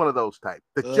 She was one of those type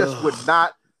that just would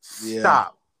not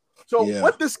stop. So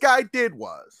what this guy did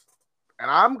was, and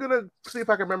I'm gonna see if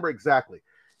I can remember exactly.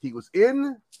 He was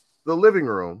in the living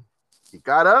room. He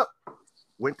got up,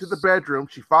 went to the bedroom.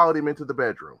 She followed him into the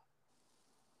bedroom.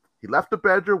 He left the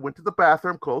bedroom, went to the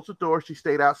bathroom, closed the door. She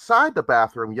stayed outside the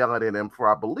bathroom yelling at him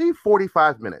for, I believe,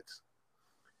 45 minutes.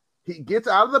 He gets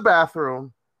out of the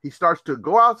bathroom. He starts to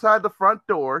go outside the front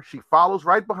door. She follows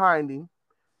right behind him.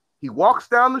 He walks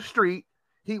down the street.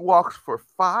 He walks for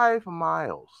 5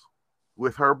 miles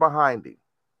with her behind him.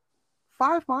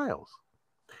 5 miles.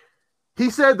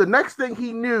 He said the next thing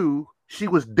he knew, she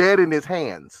was dead in his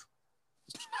hands.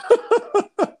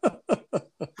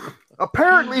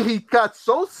 Apparently, he got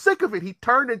so sick of it, he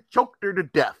turned and choked her to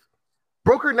death.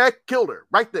 Broke her neck, killed her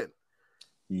right then.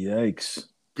 Yikes.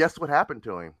 Guess what happened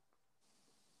to him?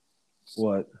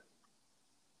 What?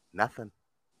 Nothing.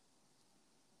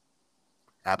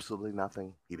 Absolutely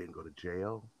nothing. He didn't go to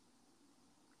jail.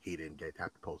 He didn't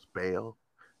have to post bail.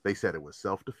 They said it was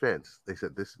self-defense. They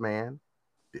said this man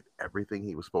did everything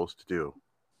he was supposed to do,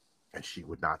 and she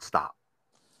would not stop.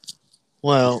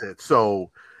 Well, said,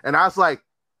 so, and I was like,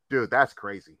 dude, that's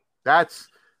crazy. That's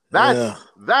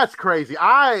crazy.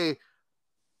 I've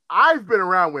been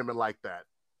around women like that,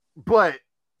 but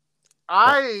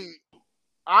I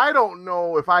don't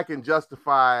know if I can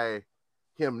justify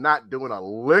him not doing a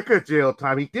lick of jail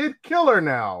time. He did kill her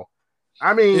now.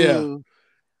 I mean,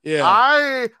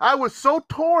 I was so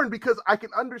torn because I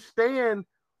can understand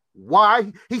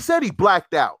why. He said he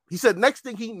blacked out. He said next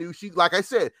thing he knew, like I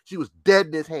said, she was dead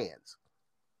in his hands.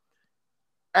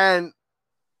 And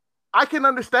I can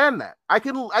understand that. I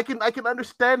can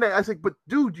understand that. I was like, but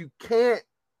dude,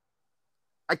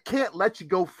 I can't let you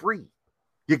go free.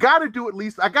 You got to do at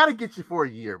least. I got to get you for a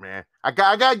year, man. I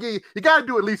got to get you. You got to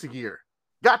do at least a year.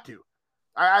 Got to.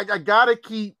 I got to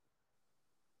keep.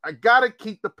 I got to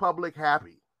keep the public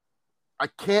happy. I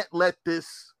can't let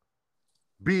this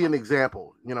be an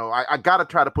example. You know, I got to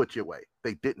try to put you away.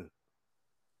 They didn't.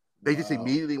 They just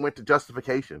immediately went to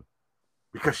justification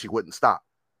because she wouldn't stop.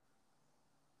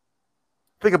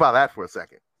 Think about that for a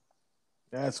second.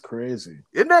 That's crazy.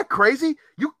 Isn't that crazy?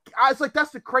 It's like that's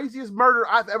the craziest murder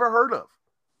I've ever heard of.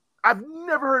 I've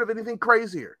never heard of anything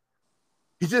crazier.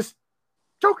 He just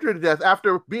choked her to death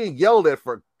after being yelled at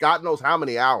for God knows how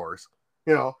many hours.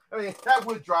 You know, I mean, that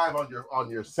would drive on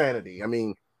your sanity. I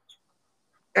mean,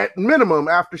 at minimum,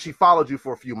 after she followed you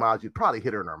for a few miles, you'd probably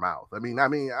hit her in her mouth.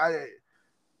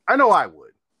 I know I would.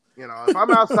 You know, if I'm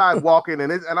outside walking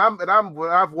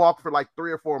I've walked for like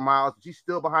 3 or 4 miles, she's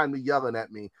still behind me yelling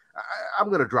at me, I'm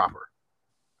gonna drop her.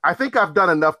 I think I've done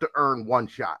enough to earn one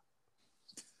shot.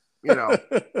 You know.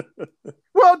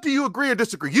 Well, do you agree or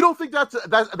disagree? You don't think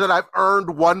that I've earned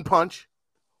one punch?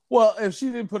 Well, if she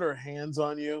didn't put her hands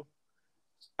on you,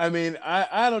 I mean,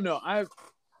 I don't know. I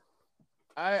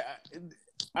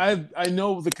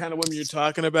know the kind of women you're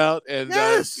talking about, and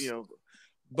yes.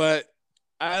 But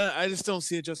I just don't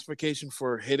see a justification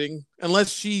for hitting unless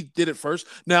she did it first.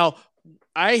 Now,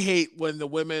 I hate when the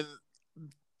women,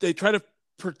 they try to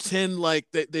pretend like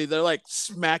they're like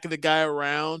smacking the guy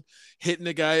around, hitting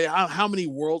the guy. How many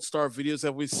World Star videos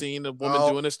have we seen of women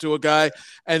doing this to a guy?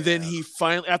 And then he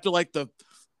finally, after like the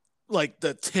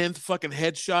 10th fucking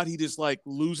headshot, he just like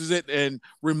loses it and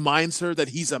reminds her that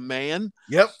he's a man.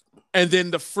 Yep. And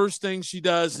then the first thing she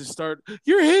does is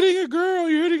you're hitting a girl,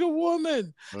 you're hitting a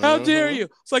woman. How dare you?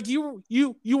 It's like you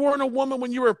weren't a woman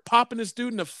when you were popping this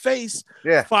dude in the face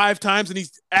 5 times and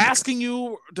he's asking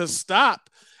you to stop.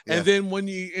 Yeah. And then when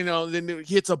then it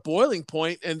hits a boiling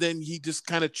point and then he just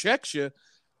kind of checks you.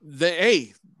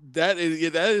 That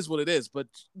is what it is. But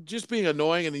just being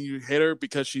annoying and then you hit her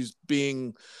because she's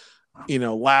being,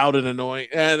 loud and annoying.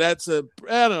 It's a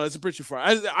bridge too far.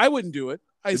 I wouldn't do it.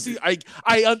 I'll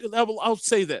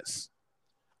say this.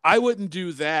 I wouldn't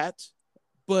do that,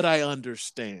 but I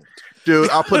understand. Dude,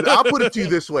 I'll put it to you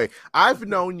this way. I've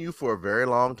known you for a very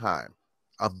long time.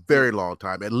 At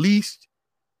least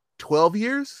 12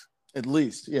 years? At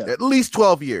least, yeah. At least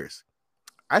 12 years.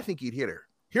 I think you'd hit her.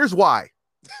 Here's why.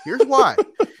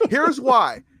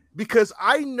 Because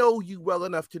I know you well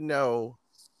enough to know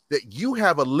that you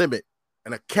have a limit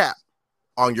and a cap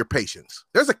on your patience.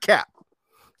 There's a cap.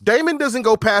 Damon doesn't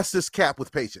go past this cap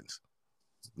with patience.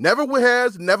 Never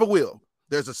has, never will.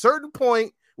 There's a certain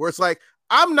point where it's like,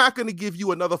 I'm not going to give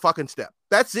you another fucking step.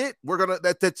 That's it.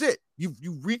 That's it.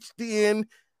 You reached the end.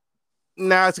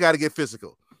 Now it's got to get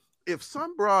physical. If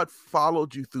some broad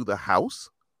followed you through the house,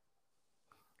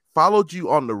 followed you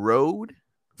on the road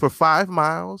for 5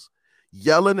 miles,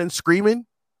 yelling and screaming,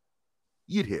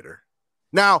 you'd hit her.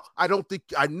 Now, I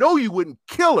know you wouldn't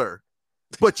kill her,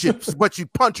 but you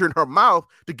punch her in her mouth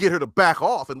to get her to back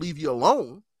off and leave you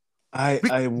alone.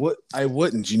 I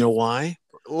wouldn't. You know why?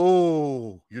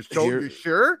 Oh, you're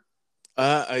sure?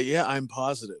 Yeah, I'm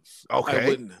positive. Okay. I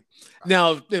wouldn't.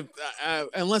 Now, if,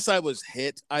 unless I was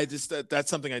hit, that's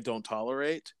something I don't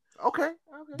tolerate. Okay.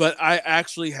 But I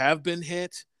actually have been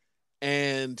hit,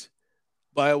 and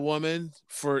by a woman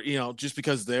for just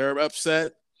because they're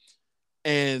upset,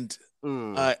 and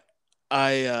I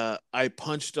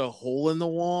punched a hole in the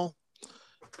wall,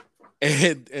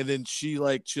 and then she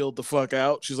like chilled the fuck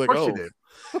out. She's like,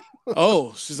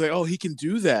 oh, she's like, oh, he can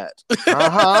do that.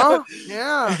 Yeah.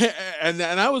 and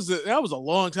that was a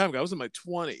long time ago. I was in my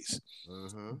 20s.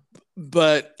 Mm-hmm.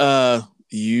 But the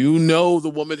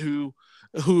woman who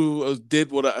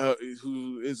did what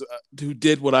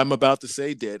I'm about to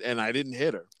say did, and I didn't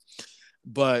hit her,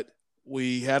 but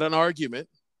we had an argument.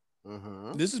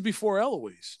 Mm-hmm. This is before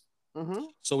Eloise. Mm-hmm.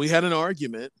 So we had an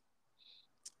argument.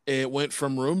 It went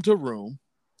from room to room.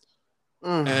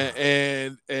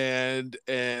 And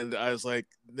I was like,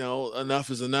 no,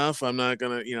 enough is enough. I'm not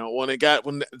gonna,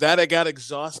 I got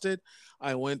exhausted,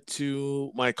 I went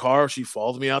to my car. She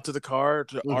followed me out to the car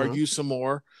to argue some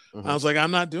more. I was like,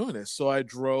 I'm not doing this. So I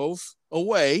drove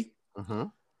away.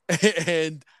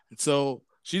 And so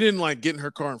she didn't like get in her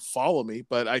car and follow me,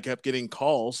 but I kept getting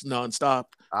calls nonstop.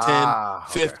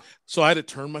 10, 15. So I had to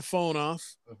turn my phone off.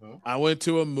 I went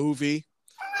to a movie.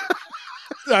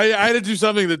 I had to do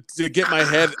something to get my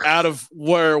head out of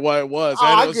where I was.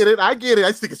 I get it. I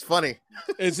just think it's funny.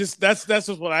 It's just that's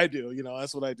just what I do.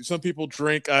 That's what I do. Some people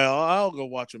drink. I'll go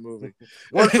watch a movie.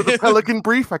 One for the Pelican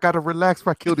Brief. I gotta relax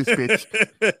before I kill this bitch.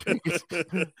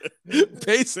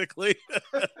 Basically.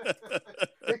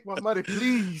 Take my money,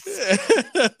 please.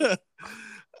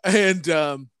 And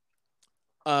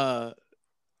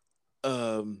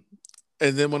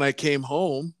and then when I came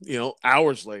home,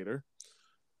 hours later,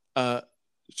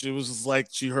 she was like,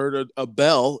 she heard a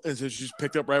bell, and so she just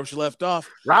picked up right where she left off.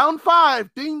 Round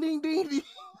 5, ding, ding, ding, ding.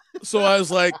 So I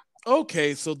was like,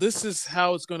 okay, so this is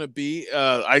how it's going to be.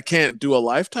 I can't do a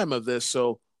lifetime of this,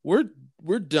 so we're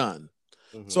done.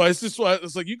 So I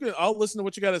was like, I'll listen to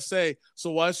what you got to say.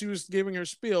 So while she was giving her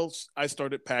spiel, I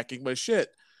started packing my shit.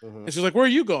 And she's like, where are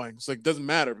you going? It's like, doesn't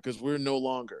matter because we're no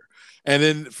longer. And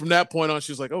then from that point on,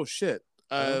 she was like, oh shit,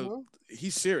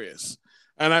 he's serious.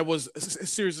 And I was as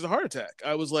serious as a heart attack.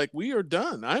 I was like, we are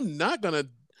done. I'm not going to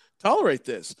tolerate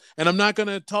this. And I'm not going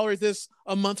to tolerate this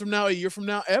a month from now, a year from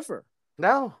now, ever.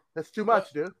 No, that's too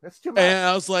much, dude. That's too much. And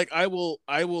I was like, I will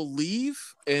leave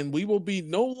and we will be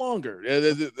no longer.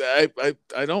 I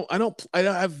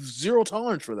have zero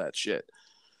tolerance for that shit.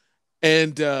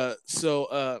 And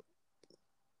so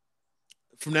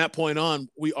from that point on,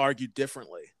 we argued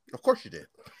differently. Of course you did.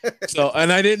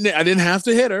 And I didn't have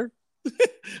to hit her.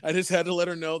 I just had to let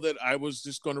her know that I was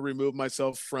just going to remove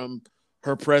myself from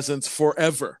her presence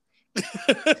forever.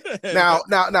 Now,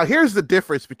 here's the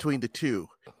difference between the two.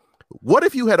 What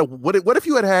if you had what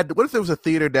if there was a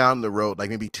theater down the road, like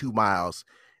maybe 2 miles,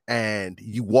 and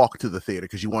you walked to the theater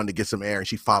because you wanted to get some air, and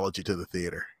she followed you to the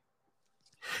theater,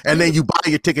 and then you buy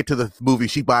your ticket to the movie,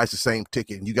 she buys the same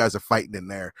ticket, and you guys are fighting in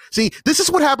there. See, this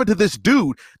is what happened to this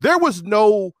dude. There was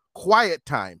no quiet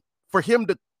time for him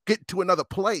to get to another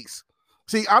place.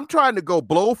 See, I'm trying to go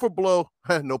blow for blow,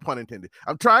 no pun intended.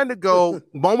 I'm trying to go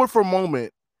moment for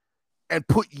moment and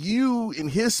put you in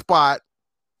his spot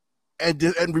and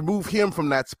remove him from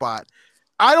that spot.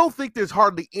 I don't think there's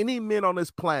hardly any men on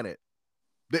this planet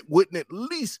that wouldn't at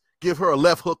least give her a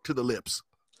left hook to the lips.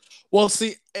 Well,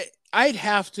 see, I'd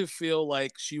have to feel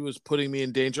like she was putting me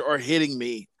in danger or hitting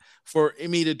me for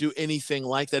me to do anything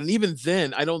like that. And even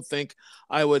then, I don't think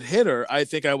I would hit her. I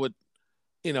think I would,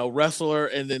 wrestle her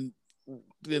and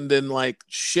then like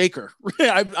shake her.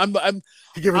 I'm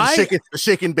give her the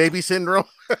shaking baby syndrome.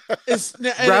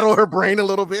 Rattle her brain a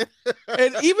little bit.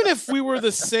 And even if we were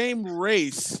the same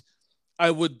race, I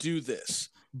would do this.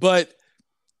 But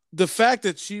the fact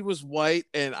that she was white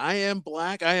and I am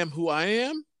black, I am who I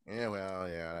am. Yeah, well,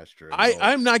 yeah, that's true.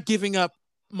 I'm not giving up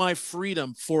my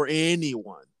freedom for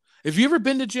anyone. Have you ever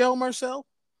been to jail, Marcel?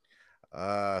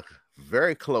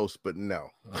 Very close, but no.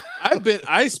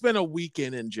 I spent a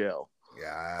weekend in jail.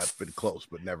 Yeah, I've been close,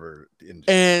 but never in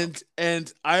jail.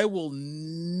 And I will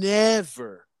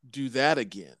never do that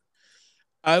again.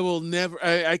 I will never.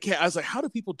 I can't. I was like, how do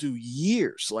people do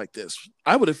years like this?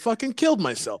 I would have fucking killed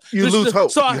myself. You There's lose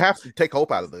hope. So you have to take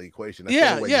hope out of the equation. That's the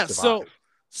yeah, only way yeah. you survive.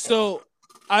 So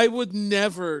I would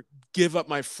never give up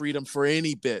my freedom for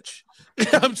any bitch.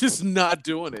 I'm just not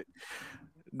doing it.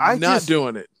 Not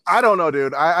doing it. I don't know,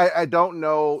 dude. I don't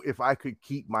know if I could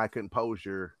keep my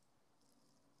composure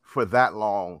for that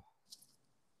long,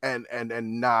 and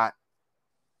not.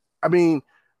 I mean,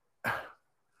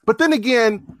 but then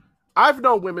again, I've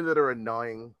known women that are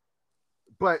annoying,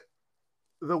 but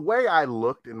the way I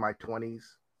looked in my 20s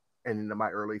and into my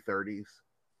early 30s,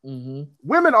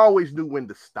 women always knew when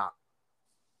to stop.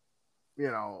 You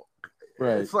know,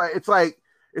 Right.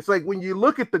 It's like when you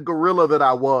look at the gorilla that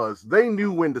I was, they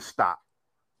knew when to stop.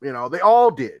 You know, they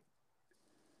all did,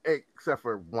 except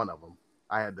for one of them.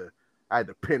 I had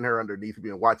to pin her underneath me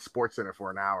and watch Sports Center for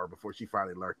an hour before she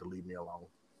finally learned to leave me alone.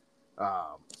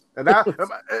 And that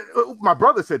my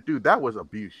brother said, dude, that was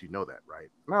abuse. You know that, right?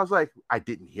 And I was like, I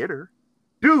didn't hit her.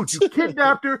 Dude, you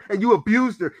kidnapped her and you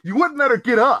abused her. You wouldn't let her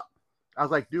get up. I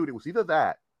was like, dude, it was either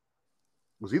that.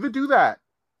 It was either do that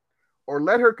or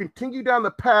let her continue down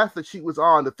the path that she was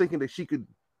on to thinking that she could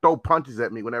throw punches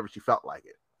at me whenever she felt like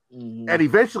it. And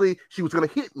eventually she was going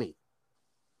to hit me.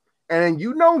 And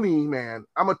you know me, man,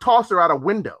 I'm going to toss her out a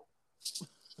window.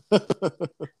 And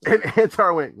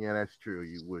Antar went, yeah, that's true.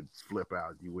 You would flip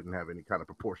out. You wouldn't have any kind of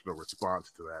proportional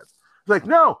response to that. It's like,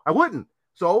 no, I wouldn't.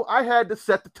 So I had to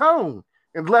set the tone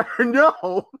and let her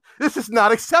know this is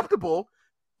not acceptable.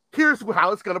 Here's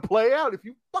how it's going to play out if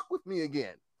you fuck with me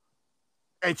again.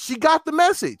 And she got the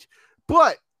message.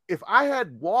 But if I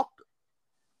had walked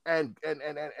and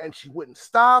she wouldn't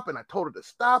stop, and I told her to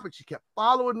stop, and she kept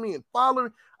following me and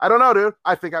following, I don't know, dude.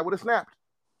 I think I would have snapped.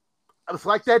 It's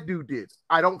like that dude did.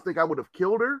 I don't think I would have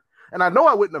killed her. And I know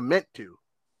I wouldn't have meant to.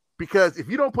 Because if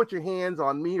you don't put your hands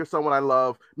on me or someone I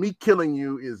love, me killing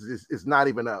you is not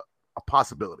even a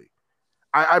possibility.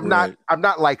 I'm not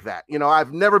like that. You know,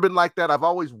 I've never been like that. I've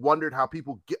always wondered how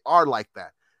people are like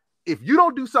that. If you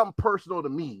don't do something personal to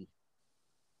me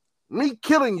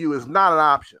killing you is not an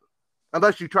option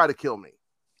unless you try to kill me.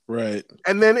 Right.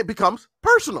 And then it becomes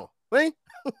personal. Right?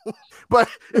 But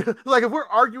like if we're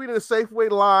arguing in a Safeway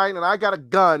line and I got a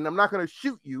gun, I'm not going to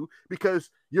shoot you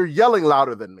because you're yelling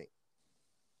louder than me.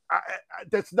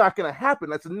 That's not going to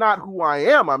happen. That's not who I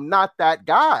am. I'm not that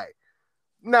guy.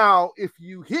 Now, if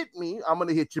you hit me, I'm going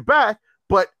to hit you back.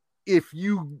 But if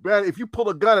you pull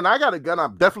a gun and I got a gun,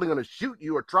 I'm definitely going to shoot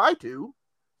you or try to, you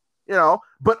know,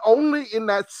 but only in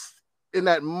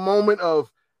that moment of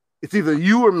it's either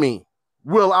you or me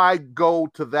will I go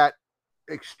to that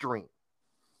extreme.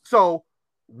 So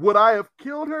would I have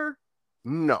killed her?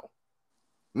 No,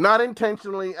 not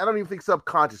intentionally. I don't even think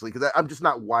subconsciously because I'm just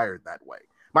not wired that way.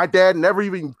 My dad never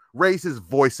even raised his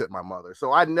voice at my mother.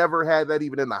 So I never had that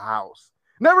even in the house.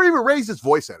 Never even raised his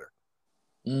voice at her.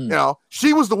 You know,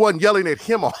 she was the one yelling at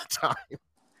him all the time,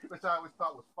 which I always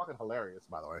thought was fucking hilarious,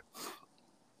 by the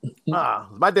way.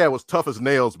 My dad was tough as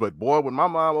nails, but boy, when my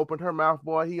mom opened her mouth,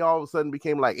 boy, he all of a sudden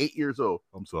became like 8 years old.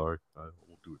 I'm sorry. I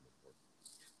won't do it anymore.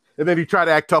 And then he tried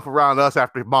to act tough around us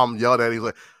after mom yelled at him. He's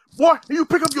like, boy, you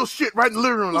pick up your shit right in the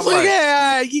living room. I'm like,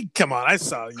 yeah, come on, I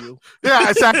saw you. Yeah,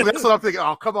 exactly. That's what I'm thinking.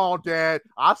 Oh, come on, Dad.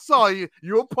 I saw you.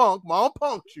 You're a punk. Mom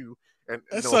punked you. And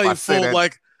I saw you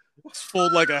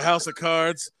fold like a house of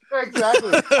cards.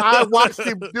 Exactly. I watched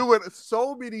him do it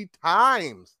so many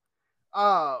times.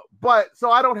 But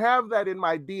so I don't have that in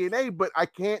my DNA, but I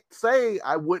can't say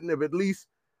I wouldn't have at least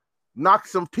knocked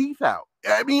some teeth out.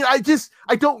 I mean, I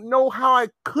don't know how I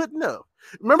couldn't have.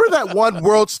 Remember that one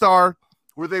World Star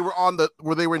where they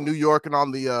were in New York and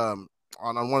on the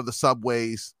on one of the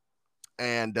subways,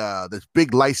 and this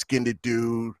big light-skinned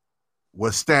dude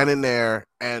was standing there,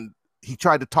 and he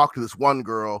tried to talk to this one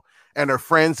girl, and her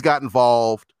friends got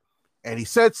involved, and he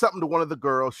said something to one of the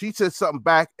girls. She said something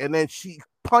back, and then she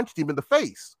punched him in the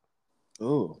face.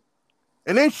 Oh.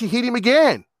 And then she hit him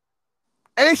again.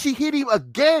 And she hit him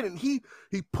again, and he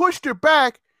pushed her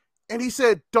back, and he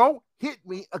said, "Don't hit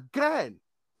me again."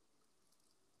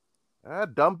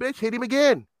 Dumb bitch hit him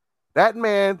again. That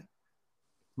man,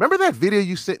 remember that video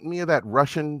you sent me of that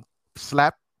Russian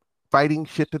slap fighting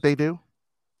shit that they do?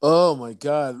 Oh my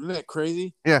God, isn't that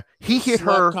crazy? Yeah, he hit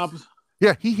her.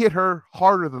 Yeah, he hit her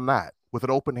harder than that with an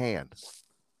open hand.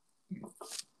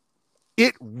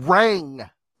 It rang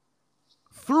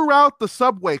throughout the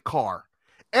subway car.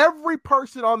 Every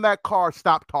person on that car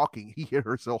stopped talking. He hit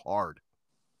her so hard.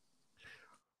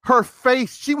 Her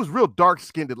face, she was real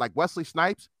dark-skinned, like Wesley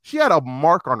Snipes. She had a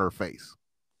mark on her face.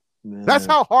 Man. That's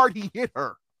how hard he hit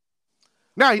her.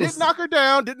 Now, he didn't knock her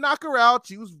down, didn't knock her out.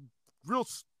 She was real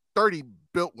sturdy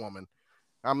built woman.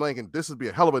 I'm thinking this would be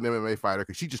a hell of an MMA fighter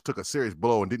because she just took a serious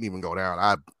blow and didn't even go down.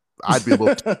 I'd be a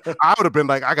little. I would have been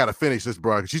like, I gotta finish this,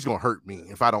 bro, because she's gonna hurt me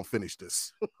if I don't finish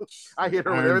this. I hit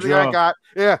her with everything I got.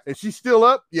 Yeah, and she's still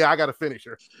up. Yeah, I gotta finish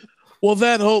her. Well,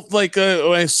 that whole when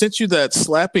I sent you that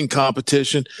slapping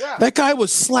competition, that guy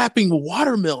was slapping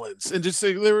watermelons and just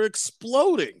they were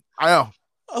exploding. I know.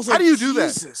 I was How like, do you do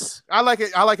Jesus. that? I like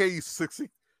it. I like how you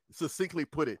succinctly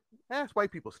put it. That's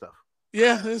white people stuff.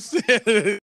 Yeah.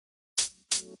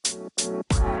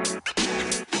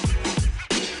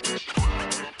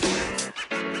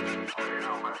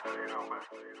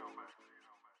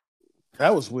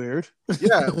 That was weird.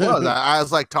 Yeah, it was. I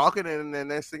was like talking, and then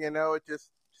next thing you know, it just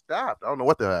stopped. I don't know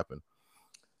what the hell happened.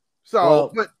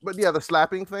 So, but yeah, the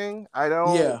slapping thing. I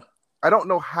don't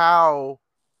know how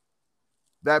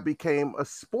that became a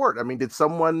sport. I mean,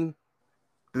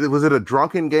 was it a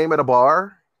drunken game at a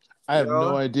bar? I have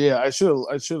no idea. I should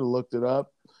have looked it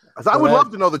up. I would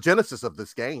love to know the genesis of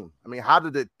this game. I mean, how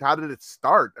did it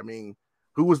start? I mean,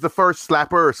 who was the first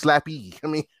slapper or slappy? I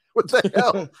mean, what the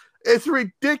hell? It's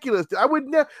ridiculous. I would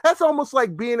never. That's almost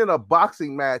like being in a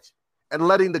boxing match and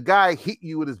letting the guy hit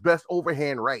you with his best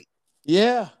overhand right.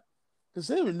 Yeah, because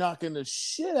they were knocking the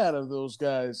shit out of those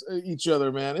guys, each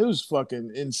other, man. It was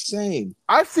fucking insane.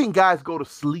 I've seen guys go to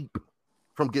sleep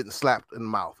from getting slapped in the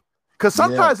mouth because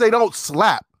sometimes they don't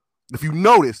slap. If you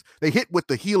notice, they hit with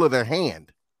the heel of their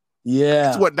hand.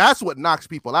 Yeah, that's what knocks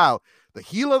people out. The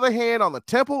heel of the hand on the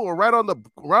temple or right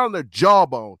on their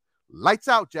jawbone. Lights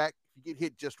out, Jack. You get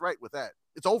hit just right with that,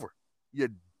 it's over. You're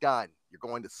done. You're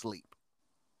going to sleep.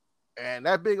 And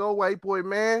that big old white boy,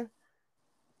 man,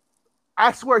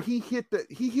 I swear he hit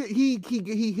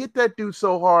that dude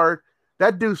so hard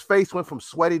that dude's face went from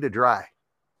sweaty to dry.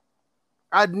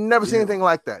 I'd never seen anything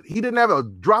like that. He didn't have a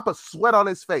drop of sweat on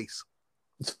his face.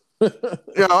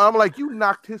 I'm like, you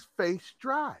knocked his face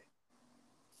dry.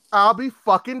 I'll be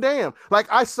fucking damned. Like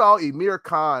I saw Amir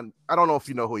Khan. I don't know if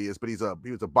you know who he is, but he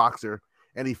was a boxer.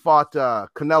 And he fought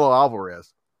Canelo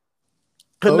Alvarez.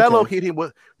 Canelo hit him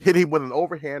with an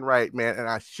overhand right, man. And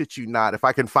I shit you not. If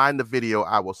I can find the video,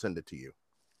 I will send it to you.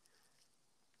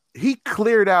 He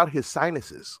cleared out his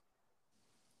sinuses.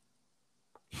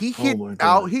 He hit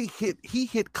He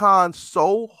hit Khan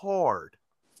so hard.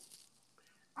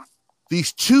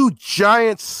 These two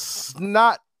giant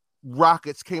snot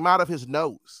rockets came out of his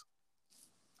nose.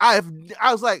 I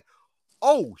was like,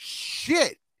 oh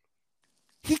shit.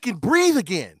 He can breathe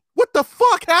again. What the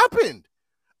fuck happened?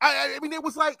 I mean,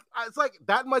 it's like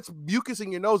that much mucus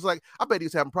in your nose. Like, I bet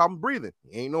he's having problem breathing.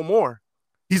 He ain't no more.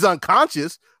 He's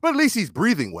unconscious, but at least he's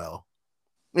breathing well.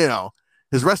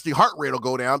 His resting heart rate will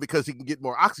go down because he can get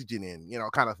more oxygen in,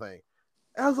 kind of thing.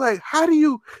 And I was like, I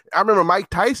remember Mike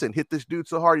Tyson hit this dude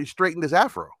so hard he straightened his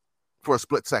afro for a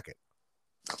split second.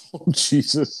 Oh,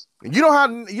 Jesus. And you know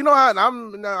how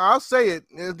I'll say it.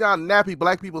 It's how nappy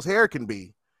black people's hair can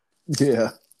be. Yeah.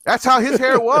 That's how his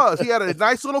hair was. He had a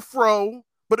nice little fro,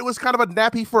 but it was kind of a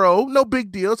nappy fro. No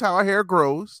big deal. It's how our hair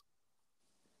grows.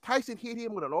 Tyson hit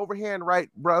him with an overhand right,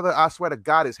 brother. I swear to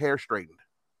God, his hair straightened.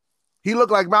 He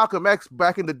looked like Malcolm X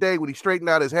back in the day when he straightened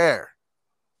out his hair.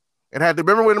 And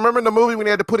remember in the movie when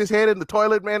he had to put his head in the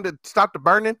toilet, man, to stop the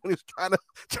burning? When he was trying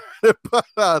to put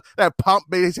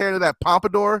his hair into that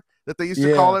pompadour that they used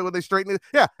to call it when they straightened it.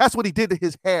 Yeah, that's what he did to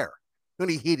his hair when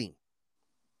he hit him.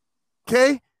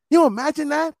 Okay? You imagine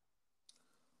that?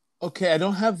 Okay, I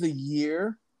don't have the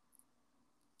year,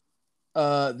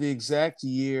 the exact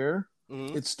year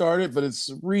it started, but it's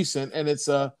recent, and it's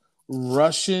a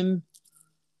Russian.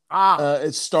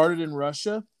 It started in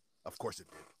Russia. Of course it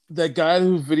did. That guy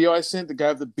whose video I sent, the guy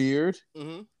with the beard,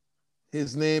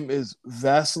 his name is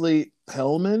Vasily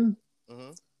Pelman.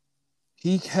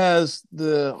 He has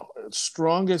the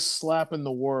strongest slap in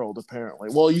the world, apparently.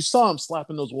 Well, you saw him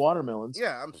slapping those watermelons.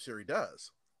 Yeah, I'm sure he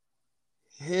does.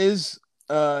 His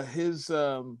power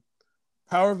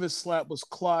of his slap was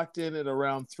clocked in at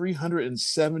around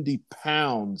 370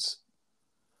 pounds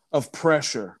of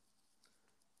pressure.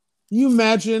 You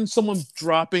imagine someone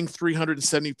dropping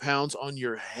 370 pounds on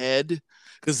your head?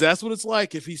 Because that's what it's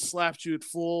like if he slapped you at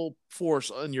full force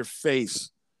on your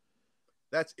face.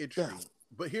 That's interesting. Yeah.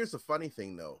 But here's the funny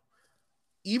thing, though.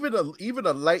 Even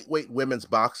a lightweight women's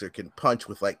boxer can punch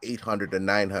with like 800 to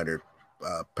 900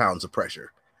 pounds of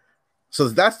pressure. So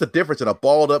that's the difference in a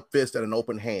balled up fist and an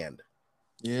open hand.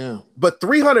 Yeah. But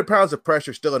 300 pounds of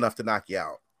pressure is still enough to knock you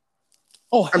out.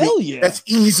 Oh, hell yeah. That's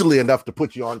easily enough to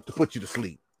put you to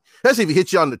sleep. That's if he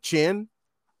hits you on the chin.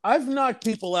 I've knocked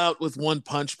people out with one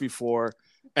punch before,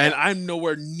 and I'm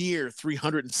nowhere near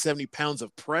 370 pounds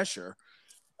of pressure.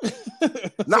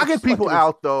 Knocking people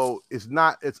out, though, is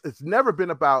not. It's never been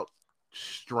about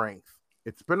strength.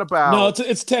 It's been about No,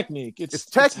 it's technique. It's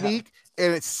technique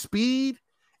and it's speed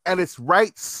and it's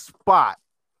right spot.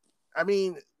 I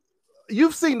mean,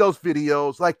 you've seen those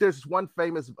videos. Like there's one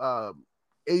famous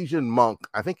Asian monk,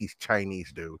 I think he's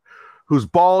Chinese dude, who's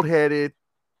bald headed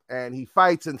and he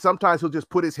fights, and sometimes he'll just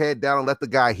put his head down and let the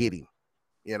guy hit him,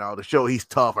 you know, to show he's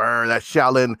tough. That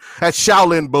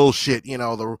Shaolin bullshit, you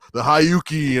know, the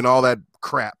Hayuki and all that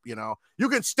crap, you know. You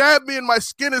can stab me and my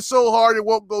skin is so hard it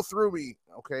won't go through me.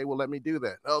 Okay, well, let me do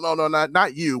that. No,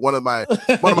 not you. One of my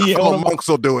fellow monks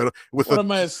will do it with one of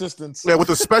my assistants. Yeah, with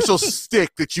a special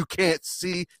stick that you can't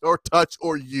see or touch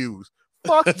or use.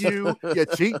 Fuck you, you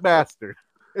cheat bastard.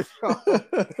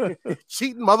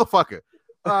 Cheating motherfucker.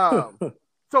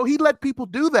 So he let people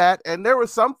do that, and there were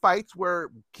some fights where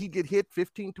he'd get hit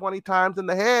 15, 20 times in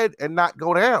the head and not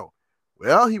go down.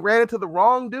 Well, he ran into the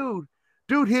wrong dude.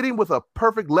 Dude hit him with a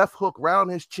perfect left hook right on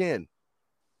his chin.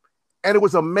 And it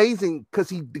was amazing because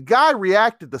the guy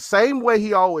reacted the same way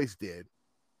he always did,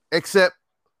 except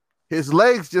his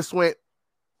legs just went,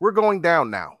 we're going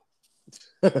down now.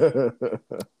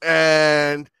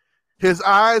 And his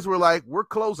eyes were like, we're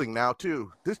closing now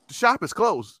too. The shop is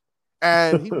closed.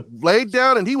 And he laid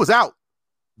down and he was out.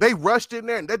 They rushed in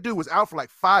there and that dude was out for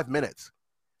like 5 minutes.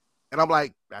 And I'm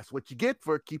like, that's what you get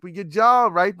for keeping your jaw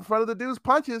right in front of the dude's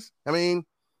punches. I mean,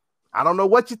 I don't know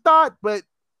what you thought, but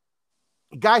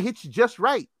the guy hit you just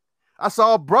right. I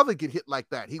saw a brother get hit like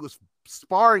that. He was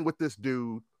sparring with this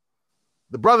dude.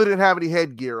 The brother didn't have any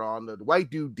headgear on. The white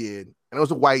dude did. And it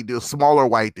was a white dude, smaller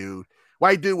white dude.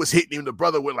 White dude was hitting him. The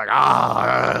brother went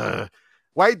like,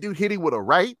 White dude hit him with a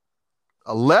right,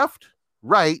 a left,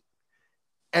 right.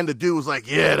 And the dude was like,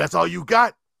 yeah, that's all you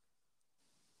got.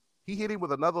 He hit him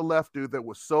with another left dude that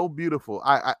was so beautiful.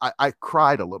 I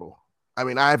cried a little. I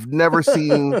mean, I've never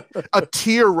seen a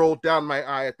tear roll down my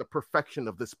eye at the perfection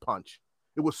of this punch.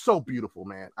 It was so beautiful,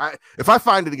 man. If I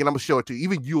find it again, I'm gonna show it to you.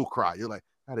 Even you'll cry. You're like,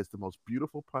 that is the most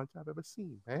beautiful punch I've ever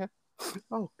seen, man.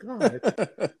 Oh God.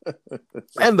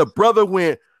 And the brother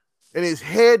went, and his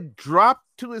head dropped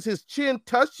to his chin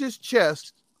touched his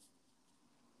chest,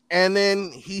 and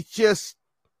then he just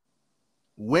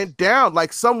went down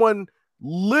like someone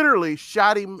literally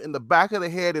shot him in the back of the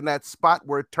head in that spot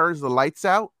where it turns the lights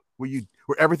out, where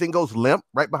everything goes limp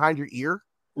right behind your ear.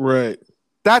 Right.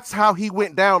 That's how he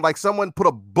went down. Like someone put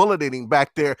a bullet in him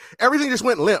back there. Everything just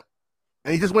went limp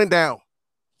and he just went down.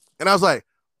 And I was like,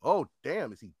 oh,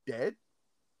 damn, is he dead?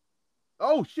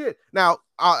 Oh, shit. Now,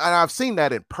 and I've seen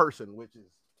that in person, which is,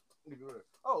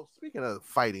 oh, speaking of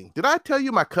fighting, did I tell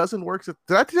you my cousin works at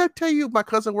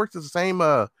the same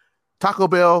Taco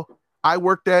Bell I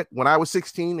worked at when I was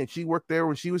 16 and she worked there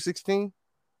when she was 16?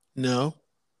 No.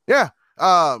 Yeah.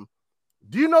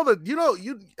 Do you know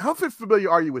how familiar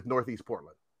are you with Northeast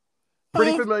Portland?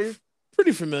 Pretty familiar?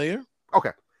 Pretty familiar.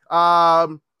 Okay.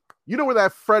 You know where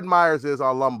that Fred Meyer's is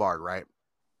on Lombard, right?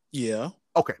 Yeah.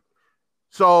 Okay.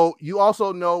 So you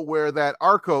also know where that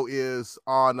Arco is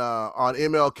on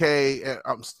MLK,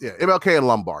 MLK and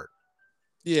Lombard.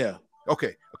 Yeah.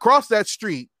 Okay. Across that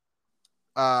street,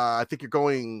 I think you're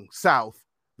going south,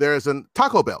 there's a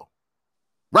Taco Bell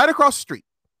right across the street.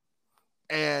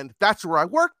 And that's where I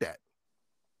worked at.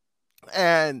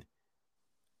 And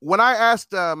when I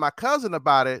asked my cousin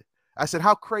about it, I said,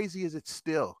 how crazy is it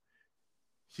still?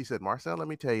 She said, Marcel, let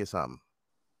me tell you something.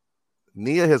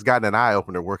 Nia has gotten an eye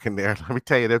opener working there. Let me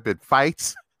tell you, there have been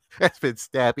fights. There's been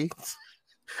stabbings.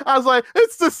 I was like,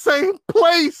 it's the same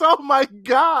place. Oh my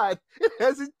God. It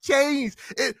hasn't changed.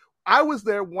 I was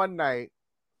there one night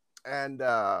and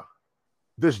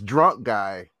this drunk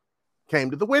guy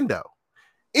came to the window.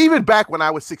 Even back when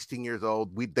I was 16 years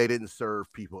old, they didn't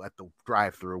serve people at the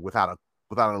drive-thru without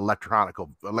an electronic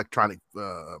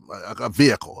a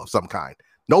vehicle of some kind.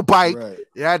 No bike. Right.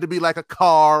 It had to be like a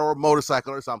car or a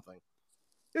motorcycle or something.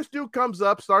 This dude comes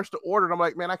up, starts to order, and I'm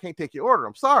like, man, I can't take your order.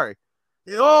 I'm sorry.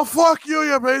 Oh, fuck you,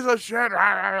 you piece of shit.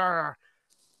 Now,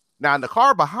 in the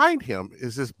car behind him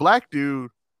is this black dude,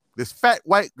 this fat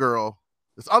white girl,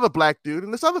 this other black dude,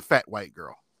 and this other fat white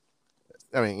girl.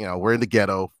 I mean, we're in the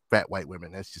ghetto, fat white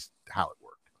women. That's just how it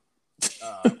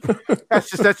worked. That's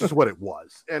just what it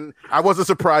was. And I wasn't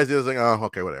surprised. It was like, oh,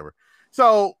 okay, whatever.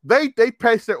 So they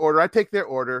place their order. I take their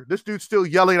order. This dude's still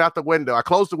yelling out the window. I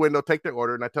close the window, take their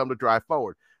order, and I tell them to drive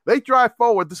forward. They drive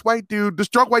forward. This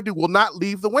drunk white dude will not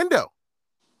leave the window.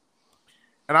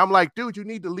 And I'm like, dude, you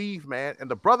need to leave, man.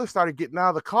 And the brother started getting out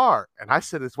of the car. And I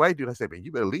said, this white dude, I said, man,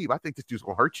 you better leave. I think this dude's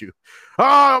going to hurt you.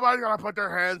 Oh, nobody's going to put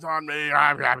their hands on me.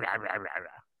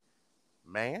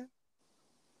 Man,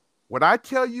 when I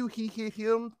tell you he hit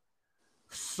him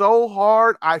so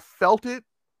hard, I felt it.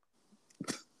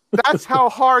 That's how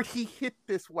hard he hit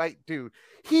this white dude.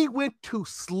 He went to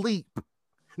sleep.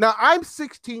 Now I'm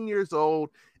 16 years old,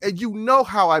 and you know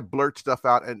how I blurt stuff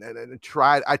out and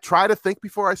I try to think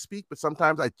before I speak, but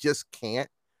sometimes I just can't.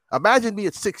 Imagine me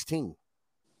at 16.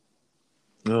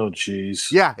 Oh,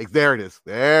 jeez. Yeah, there it is.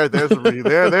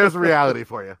 There's reality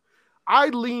for you. I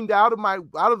leaned out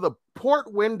of the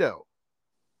port window,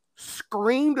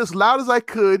 screamed as loud as I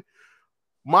could.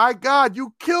 My God,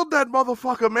 you killed that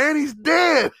motherfucker, man. He's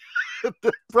dead.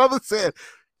 The brother said,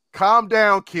 calm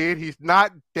down, kid. He's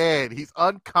not dead. He's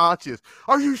unconscious.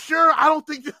 Are you sure? I don't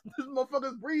think this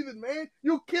motherfucker's breathing, man.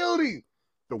 You killed him.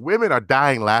 The women are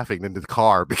dying laughing in the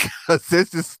car because there's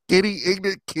this skinny,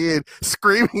 ignorant kid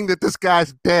screaming that this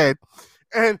guy's dead.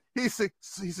 And he's a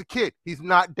kid. He's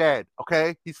not dead,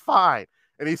 okay? He's fine.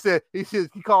 And he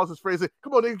calls his friend and says,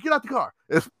 come on, nigga, get out the car.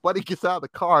 And his buddy gets out of the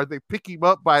car. They pick him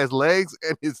up by his legs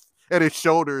and his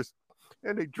shoulders.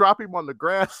 And they drop him on the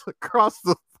grass across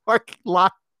the parking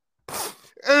lot. And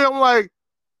I'm like,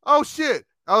 oh, shit.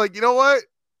 I'm like, you know what?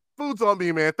 Food's on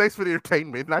me, man. Thanks for the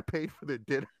entertainment. And I paid for their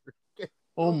dinner.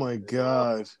 Oh my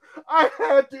God. I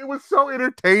had to. It was so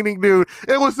entertaining, dude.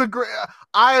 It was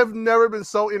I have never been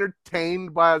so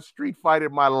entertained by a street fight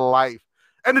in my life.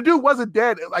 And the dude wasn't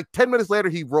dead. Like 10 minutes later,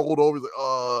 he rolled over. He's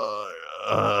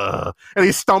like, and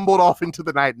he stumbled off into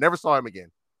the night. Never saw him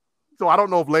again. So I don't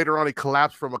know if later on he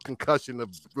collapsed from a concussion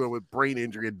with brain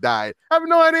injury and died. I have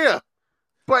no idea.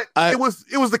 But it was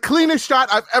the cleanest shot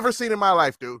I've ever seen in my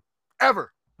life, dude.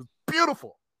 Ever. It was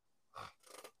beautiful.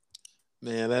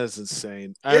 Man, that is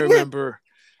insane. I remember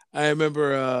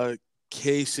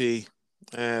Casey.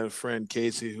 I had a friend,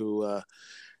 Casey, who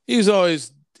he was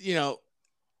always,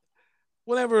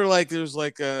 whenever like there's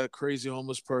like a crazy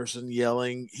homeless person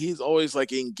yelling, he's always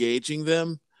like engaging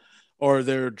them, or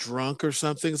they're drunk or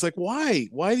something. It's like, why?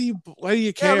 Why do you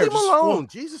care? Yeah, leave them alone.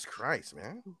 Jesus Christ,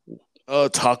 man.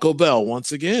 Taco Bell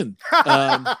once again.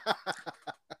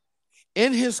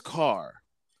 In his car.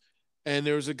 And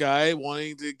there was a guy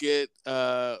wanting to get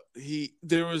the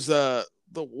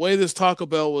way this Taco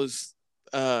Bell was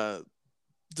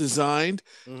designed,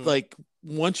 like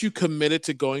once you committed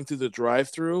to going through the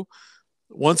drive-through,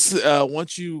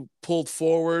 once you pulled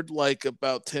forward like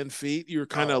about 10 feet, you're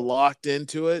kind of locked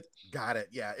into it. Got it.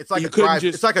 Yeah. It's like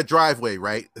it's like a driveway,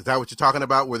 right? Is that what you're talking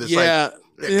about? Where there's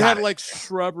it had like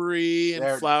shrubbery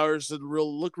and flowers that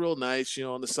look real nice,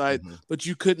 on the side, but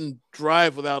you couldn't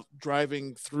drive without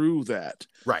driving through that.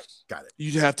 Right. Got it.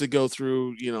 You'd have to go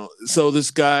through, so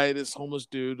this homeless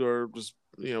dude or just,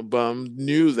 bum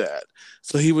knew that.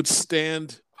 So he would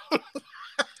stand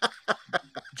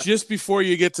just before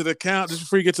you get to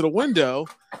the window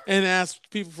and ask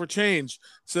people for change.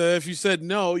 So if you said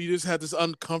no, you just had this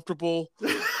uncomfortable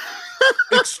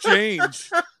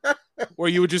exchange where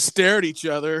you would just stare at each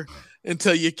other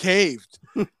until you caved.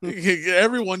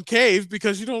 Everyone caved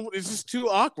because it's just too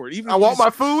awkward. Even I want my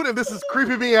food and this is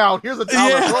creeping me out. Here's $1.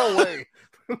 Go away.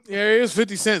 Yeah, here's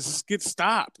 50 cents. Just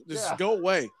stop. Just go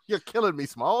away. You're killing me,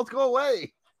 Smalls. Go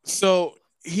away. So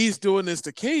he's doing this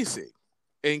to Casey.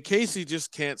 And Casey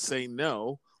just can't say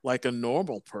no like a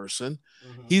normal person.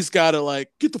 He's got to like,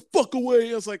 get the fuck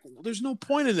away. I was like, well, there's no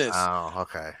point in this. Oh,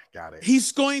 okay. Got it.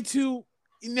 He's going to,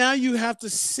 now you have to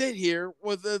sit here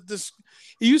with this.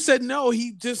 You said no,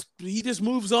 he just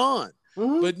moves on.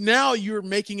 But now you're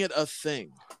making it a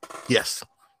thing. Yes.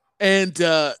 And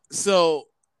so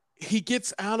he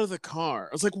gets out of the car.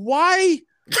 I was like, why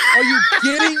are you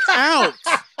getting out?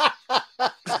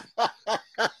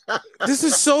 This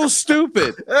is so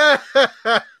stupid.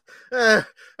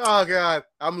 Oh God,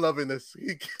 I'm loving this.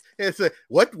 It's a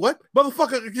what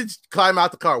motherfucker? Just climb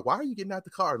out the car. Why are you getting out the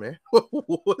car, man?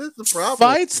 What is the problem?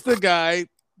 Fights the guy,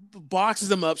 boxes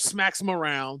him up, smacks him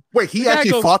around. Wait, he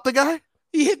actually fought the guy?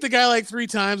 He hit the guy like 3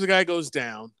 times. The guy goes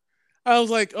down. I was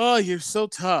like, oh, you're so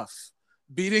tough,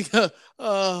 beating a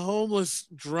homeless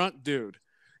drunk dude.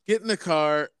 Get in the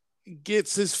car,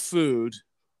 gets his food.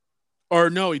 Or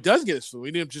no, he does get his food.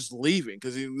 He didn't just leaving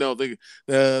because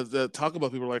the Taco Bell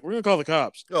people are like, we're gonna call the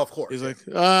cops. Oh, of course. He's like,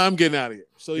 I'm getting out of here.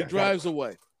 So he drives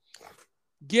away,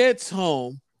 gets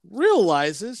home,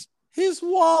 realizes his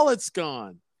wallet's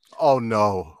gone. Oh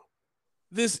no!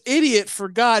 This idiot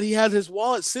forgot he had his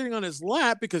wallet sitting on his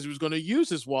lap because he was going to use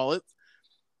his wallet,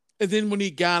 and then when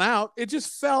he got out, it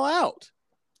just fell out.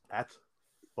 That's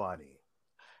funny.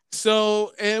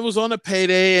 So, and it was on a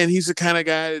payday, and he's the kind of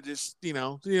guy that just, he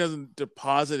doesn't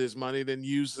deposit his money, then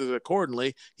use it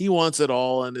accordingly. He wants it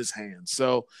all in his hands.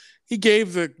 So he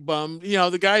gave the bum,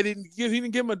 the guy didn't give him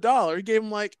 $1. He gave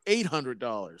him like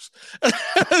 $800.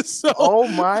 So, oh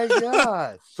my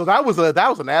God. So that was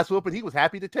an ass whooping he was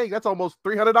happy to take. That's almost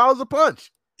 $300 a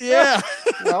punch. Yeah.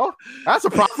 Well, that's a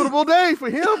profitable day for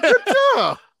him. Good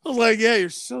job. I was like, yeah, you're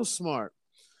so smart.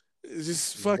 It's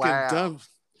just fucking Wow. dumb.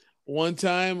 One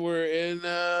time we're in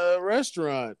a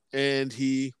restaurant and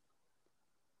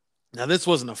now this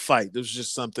wasn't a fight. This was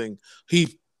just something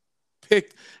he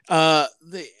picked. The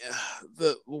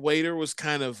waiter was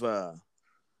kind of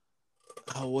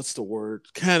what's the word?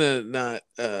 Kind of not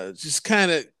just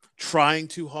kind of trying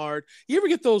too hard. You ever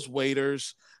get those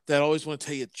waiters that always want to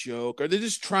tell you a joke or they're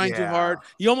just trying too hard?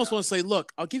 You almost want to say,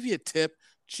 look, I'll give you a tip.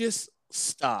 Just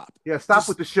stop. Yeah, stop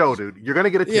with the show, dude. You're gonna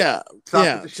get a tip. Yeah.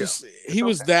 Stop with the show. He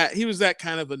was that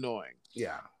kind of annoying.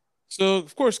 Yeah. So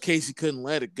of course Casey couldn't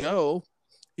let it go.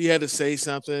 He had to say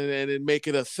something and then make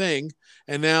it a thing.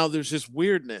 And now there's this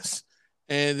weirdness.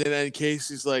 And then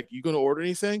Casey's like, you gonna order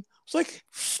anything? I was like,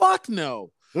 fuck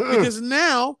no. Because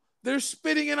now they're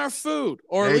spitting in our food,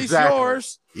 or at least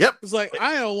yours. Yep. It's like,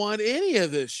 I don't want any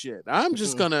of this shit. I'm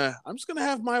just gonna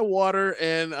have my water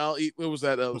and I'll eat. It was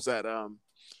that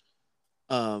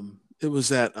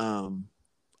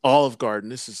Olive Garden.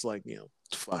 This is like,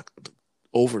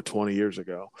 over 20 years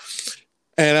ago.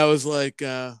 And I was like,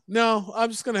 no,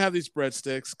 I'm just gonna have these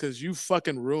breadsticks because you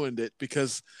fucking ruined it.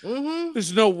 Because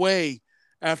there's no way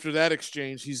after that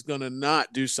exchange he's gonna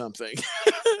not do something.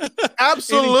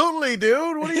 Absolutely,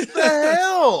 dude. What the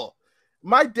hell?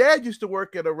 My dad used to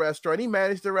work at a restaurant. He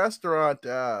managed a restaurant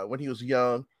when he was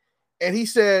young, and he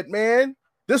said, "Man,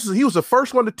 he was the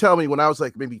first one to tell me when I was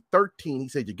like maybe 13. He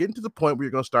said, you're getting to the point where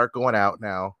you're gonna start going out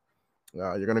now.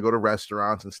 You're gonna go to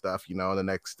restaurants and stuff, in the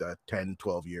next 10,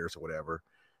 12 years or whatever."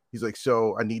 He's like,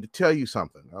 "So I need to tell you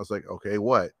something." I was like, "Okay,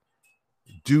 what?"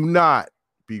 "Do not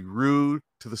be rude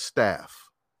to the staff.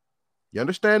 You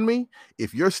understand me?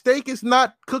 If your steak is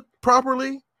not cooked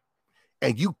properly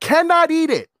and you cannot eat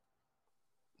it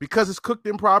because it's cooked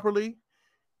improperly,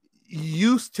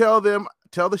 you tell the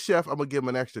chef, I'm going to give him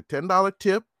an extra $10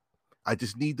 tip. I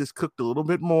just need this cooked a little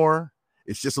bit more.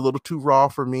 It's just a little too raw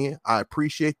for me. I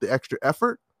appreciate the extra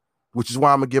effort, which is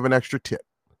why I'm going to give an extra tip.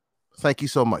 Thank you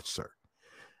so much, sir."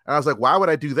 And I was like, why would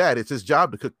I do that? It's his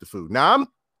job to cook the food. Now, I'm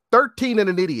 13 and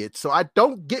an idiot, so I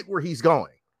don't get where he's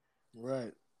going.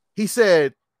 Right. He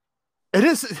said, and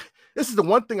this is the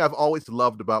one thing I've always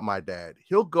loved about my dad.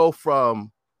 He'll go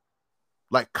from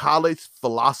like college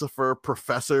philosopher,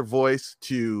 professor voice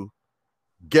to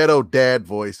ghetto dad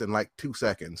voice in like 2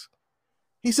 seconds.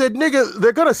 He said, "Nigga,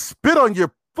 they're going to spit on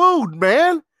your food,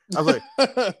 man." I was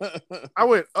like, I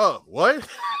went, what?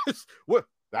 What?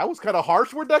 That was kind of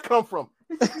harsh. Where'd that come from?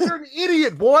 You're an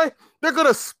idiot, boy. They're going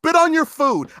to spit on your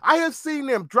food. I have seen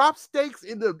them drop steaks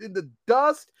in the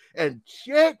dust and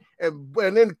shit and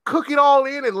then cook it all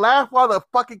in and laugh while the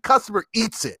fucking customer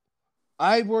eats it.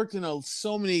 I worked in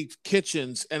so many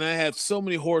kitchens and I have so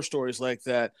many horror stories like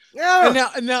that. Yeah.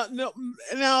 And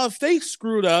now if they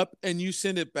screwed up and you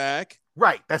send it back,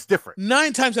 right, that's different.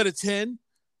 9 times out of 10,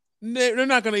 they're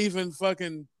not going to even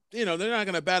fucking, they're not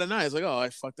going to bat an eye. It's like, oh,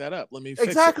 I fucked that up. Let me fix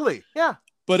exactly. it. Yeah.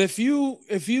 But if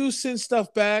you send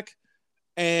stuff back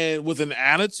and with an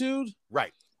attitude,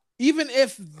 right, even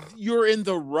if you're in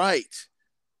the right,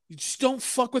 you just don't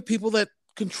fuck with people that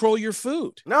control your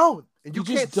food. No, and you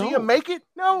can't see them make it.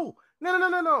 No.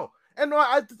 And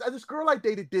this girl I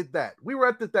dated did that. We were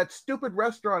at that stupid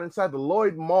restaurant inside the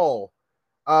Lloyd Mall,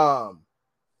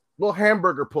 little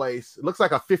hamburger place. It looks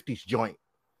like a 50s joint,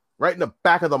 right in the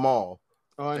back of the mall.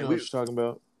 Oh, I know what you're talking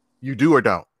about. You do or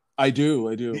don't? I do.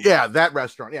 Yeah, that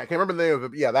restaurant. Yeah, I can't remember the name of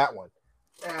it. Yeah, that one.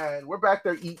 And we're back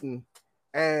there eating,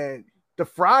 and the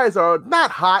fries are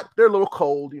not hot. They're a little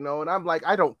cold, and I'm like,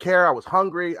 I don't care. I was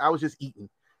hungry. I was just eating.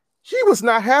 She was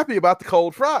not happy about the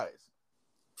cold fries.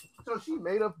 So she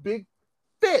made a big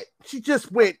fit. She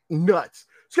just went nuts.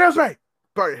 Excuse me.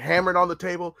 Started hammering on the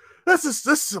table. This is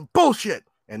some bullshit.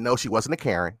 And no, she wasn't a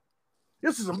Karen.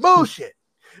 This is some bullshit.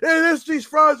 And these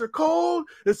fries are cold.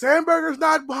 This hamburger's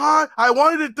not hot. I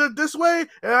wanted it this way,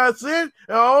 and that's it.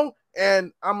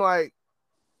 And I'm like,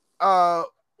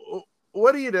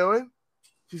 what are you doing?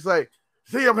 She's like,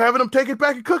 see, I'm having them take it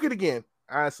back and cook it again.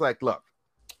 I was like, look,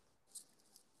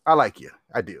 I like you.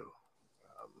 I do.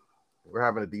 We're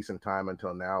having a decent time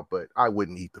until now, but I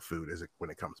wouldn't eat the food when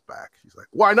it comes back. She's like,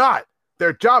 why not?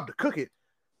 Their job to cook it.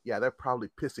 Yeah, they're probably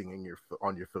pissing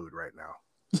on your food right now.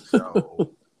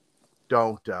 So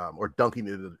don't, or dunking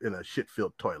it in a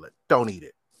shit-filled toilet. Don't eat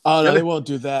it. Oh, no, they won't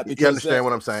do that. Because you understand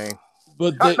what I'm saying?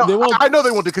 But they won't. I know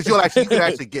they won't do, because you can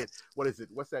actually get, what is it?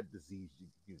 What's that disease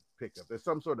you pick up? There's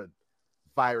some sort of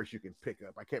virus you can pick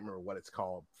up. I can't remember what it's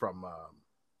called from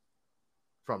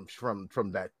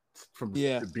that from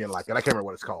being like it. I can't remember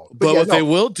what it's called. But what they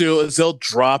will do is they'll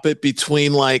drop it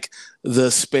between like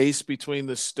the space between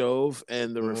the stove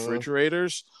and the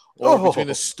refrigerators, or between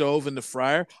the stove and the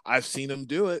fryer. I've seen them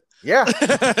do it. Yeah,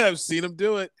 I've seen them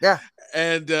do it. Yeah,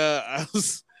 and you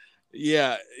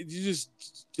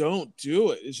just don't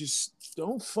do it. It's just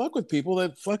don't fuck with people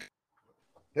that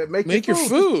make your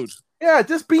food. Yeah,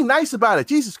 just be nice about it.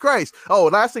 Jesus Christ. Oh,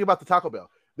 last thing about the Taco Bell.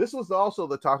 This was also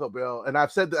the Taco Bell, and I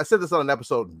said this on an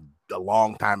episode a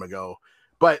long time ago,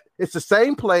 but it's the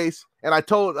same place. And I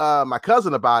told my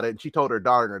cousin about it, and she told her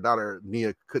daughter, and her daughter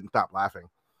Nia couldn't stop laughing.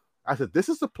 I said, this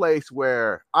is the place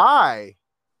where my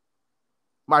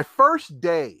first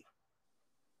day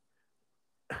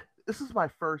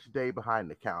behind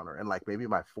the counter, and like maybe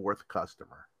my fourth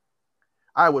customer.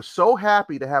 I was so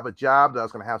happy to have a job that I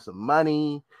was going to have some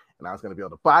money. And I was going to be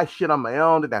able to buy shit on my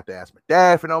own. Didn't have to ask my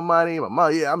dad for no money. My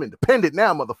mom, I'm independent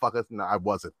now, motherfuckers. No, I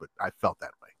wasn't, but I felt that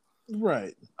way.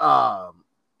 Right.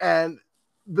 And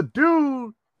the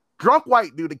dude, drunk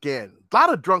white dude again. A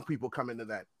lot of drunk people come into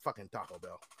that fucking Taco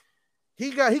Bell.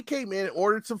 He came in and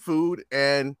ordered some food,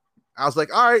 and I was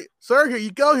like, all right, sir, here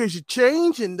you go. Here's your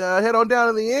change, and head on down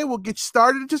to the end. We'll get you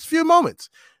started in just a few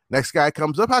moments. Next guy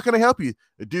comes up. How can I help you?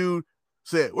 The dude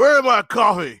said, where's my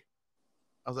coffee?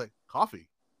 I was like, coffee?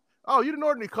 Oh, you didn't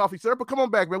order any coffee, sir, but come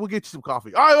on back, man. We'll get you some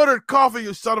coffee. I ordered coffee,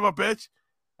 you son of a bitch.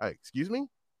 Hey, excuse me?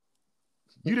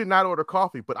 You did not order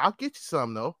coffee, but I'll get you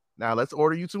some, though. Now, let's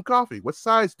order you some coffee. What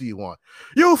size do you want?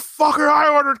 You fucker, I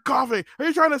ordered coffee. Are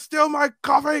you trying to steal my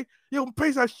coffee? You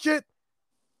piece of shit.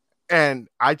 And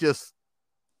I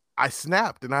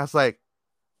snapped, and I was like,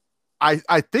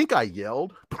 I think I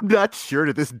yelled. I'm not sure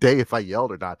to this day if I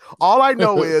yelled or not. All I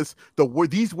know is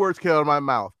these words came out of my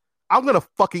mouth. I'm going to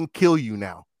fucking kill you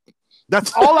now.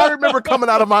 That's all I remember coming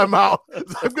out of my mouth.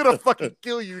 I'm going to fucking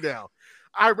kill you now.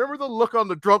 I remember the look on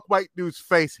the drunk white dude's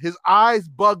face. His eyes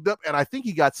bugged up, and I think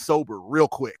he got sober real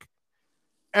quick.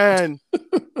 And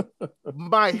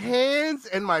my hands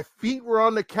and my feet were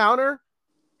on the counter,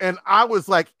 and I was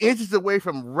like inches away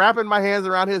from wrapping my hands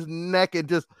around his neck and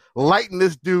just lighting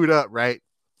this dude up, right?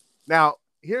 Now,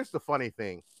 here's the funny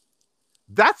thing.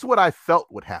 That's what I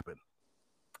felt would happen.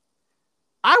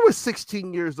 I was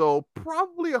 16 years old,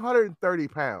 probably 130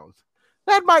 pounds.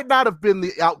 That might not have been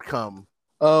the outcome.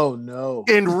 Oh, no.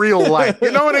 In real life.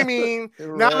 You know what I mean?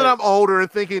 Right. Now that I'm older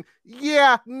and thinking,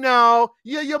 you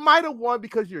might have won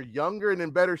because you're younger and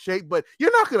in better shape, but you're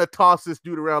not going to toss this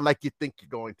dude around like you think you're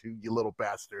going to, you little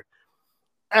bastard.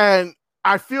 And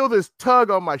I feel this tug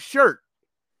on my shirt,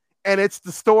 and it's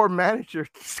the store manager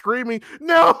screaming,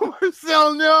 no,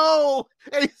 Marcel, no.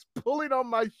 And he's pulling on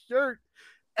my shirt.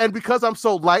 And because I'm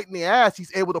so light in the ass,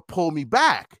 he's able to pull me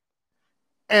back.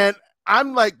 And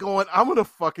I'm like going, I'm going to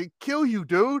fucking kill you,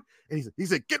 dude. And he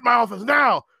said, get in my office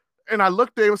now. And I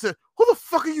looked at him and said, who the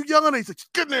fuck are you yelling at? He said,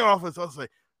 get in the office. I was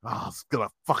like, oh, it's going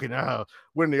to fucking hell.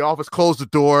 Went in the office, closed the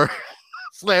door,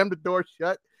 slammed the door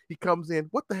shut. He comes in.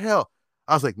 What the hell?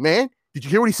 I was like, man, did you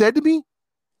hear what he said to me?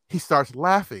 He starts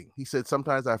laughing. He said,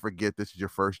 sometimes I forget this is your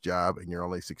first job and you're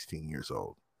only 16 years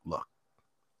old. Look,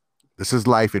 this is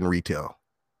life in retail.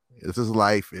 This is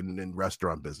life in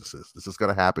restaurant businesses. This is going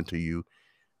to happen to you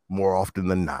more often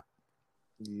than not.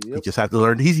 Yep. You just have to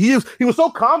learn. He was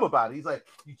so calm about it. He's like,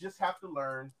 you just have to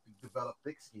learn to develop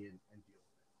thick skin and deal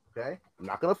with it. Okay? I'm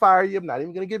not going to fire you. I'm not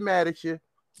even going to get mad at you.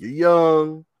 You're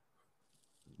young.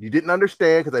 You didn't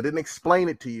understand because I didn't explain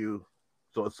it to you.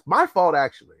 So it's my fault,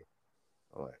 actually.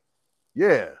 All right.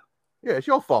 Yeah, it's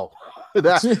your fault. and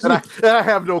I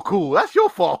have no cool. That's your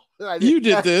fault. You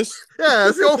did this. Yeah,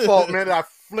 it's your fault, man. And I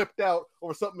flipped out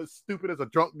over something as stupid as a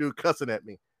drunk dude cussing at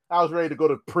me. I was ready to go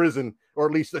to prison, or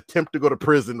at least attempt to go to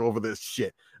prison over this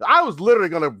shit. I was literally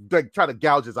gonna try to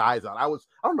gouge his eyes out. I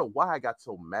don't know why I got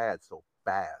so mad so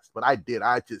fast, but I did.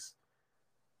 I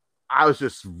was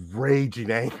just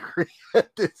raging angry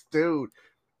at this dude,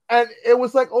 and it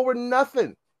was like over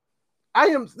nothing.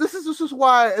 This is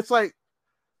why it's like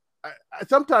I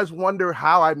sometimes wonder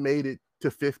how I made it to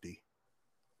 50.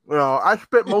 You know, I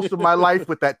spent most of my life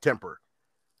with that temper.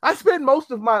 I spent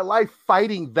most of my life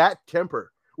fighting that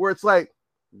temper, where it's like,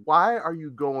 why are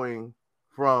you going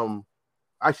from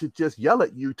I should just yell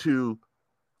at you to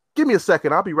give me a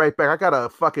second, I'll be right back. I got a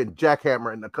fucking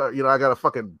jackhammer in the car. You know, I got a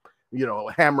fucking,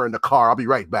 hammer in the car. I'll be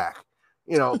right back.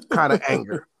 Kind of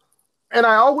anger. And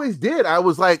I always did. I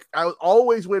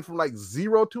always went from like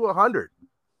 0 to 100,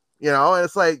 and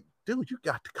it's like, dude, you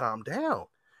got to calm down.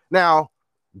 Now,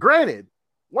 granted,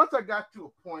 once I got to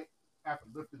a point after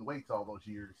lifting weights all those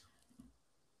years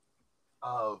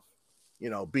of,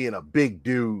 being a big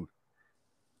dude,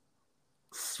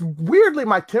 weirdly,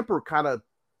 my temper kind of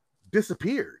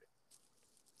disappeared.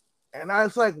 And I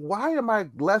was like, why am I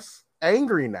less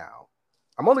angry now?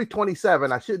 I'm only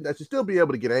 27. I should still be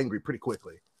able to get angry pretty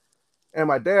quickly. And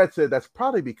my dad said that's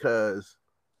probably because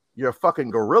you're a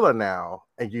fucking gorilla now,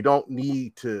 and you don't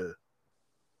need to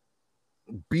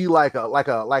be like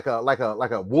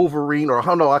a Wolverine or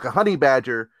like a honey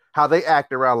badger, how they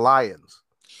act around lions.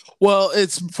 Well,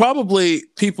 it's probably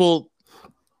people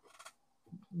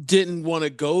didn't want to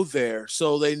go there,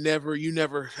 so you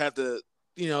never had to,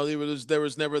 there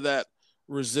was never that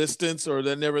resistance, or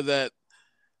there never that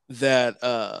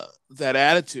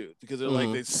attitude, because they're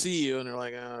like, they see you and they're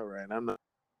like, all right, I'm not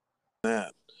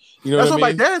that. You know that's what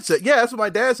my dad said. Yeah, that's what my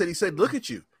dad said. He said, look at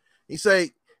you. He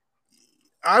said,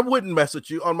 I wouldn't mess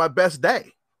with you on my best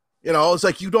day. It's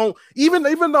like, you don't, even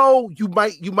though you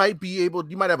might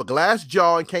have a glass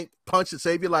jaw and can't punch and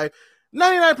save your life,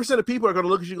 99% of people are going to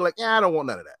look at you like, yeah, I don't want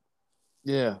none of that.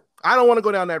 Yeah. I don't want to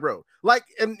go down that road. Like,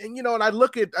 and I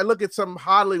look at some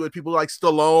Hollywood people like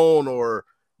Stallone or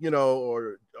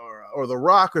The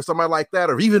Rock or somebody like that,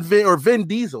 or even Vin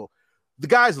Diesel. The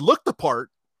guys look the part,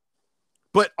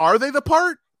 but are they the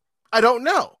part? I don't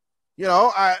know.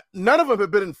 None of them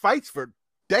have been in fights for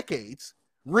decades,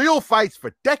 real fights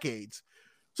for decades.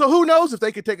 So who knows if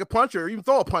they could take a punch or even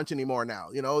throw a punch anymore now?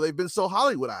 They've been so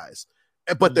Hollywoodized,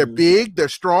 but they're big, they're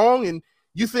strong, and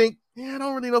you think, I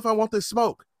don't really know if I want this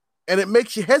smoke. And it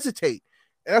makes you hesitate.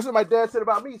 And that's what my dad said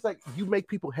about me. It's like, you make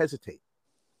people hesitate,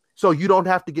 so you don't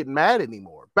have to get mad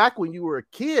anymore. Back when you were a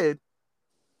kid,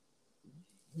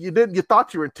 you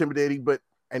thought you were intimidating,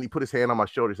 and he put his hand on my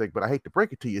shoulder. He's like, but I hate to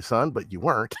break it to you, son, but you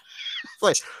weren't. It's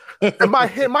like, in my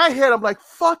head, I'm like,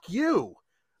 fuck you.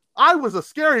 I was a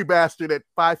scary bastard at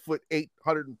 5'8",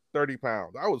 130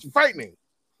 pounds. I was frightening.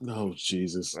 Oh,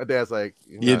 Jesus. My dad's like,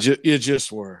 you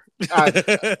just were.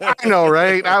 I know,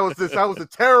 right? I was the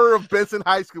terror of Benson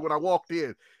High School when I walked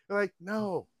in. They're like,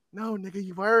 no, nigga,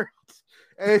 you weren't.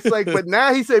 And it's like, but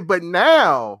now,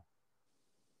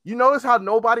 you notice how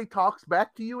nobody talks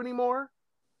back to you anymore?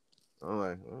 I'm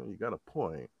like, oh, you got a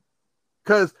point.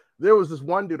 Because there was this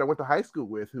one dude I went to high school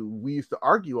with who we used to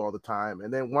argue all the time.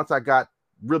 And then once I got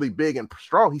really big and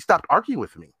strong, he stopped arguing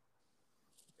with me.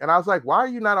 And I was like, why are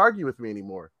you not arguing with me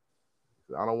anymore?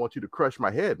 I don't want you to crush my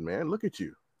head, man. Look at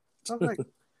you. I was like,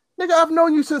 nigga, I've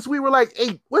known you since we were like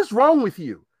 8. What's wrong with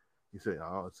you? He said,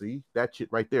 oh, see, that shit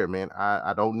right there, man.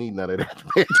 I don't need none of that,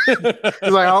 man.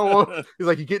 He's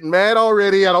like, you're getting mad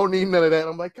already. I don't need none of that.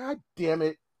 I'm like, God damn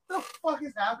it. What the fuck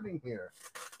is happening here?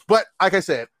 But like I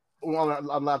said,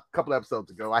 on a couple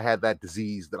episodes ago, I had that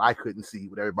disease that I couldn't see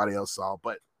what everybody else saw.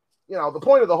 But the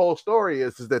point of the whole story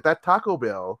is that Taco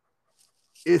Bell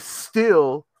is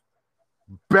still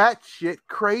batshit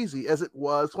crazy as it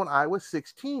was when I was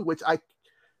 16, which I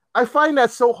find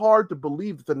that so hard to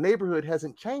believe that the neighborhood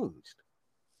hasn't changed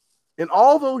in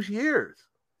all those years.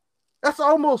 That's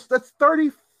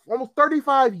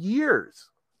 35 years,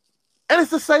 and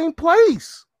it's the same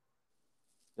place.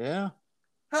 Yeah,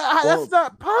 that's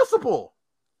not possible.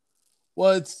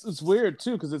 Well, it's weird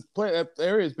too, because that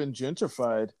area has been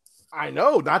gentrified. I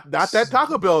know, not that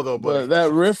Taco Bell though, but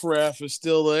that riffraff is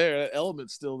still there. That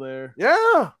element's still there.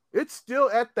 Yeah, it's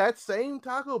still at that same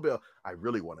Taco Bell. I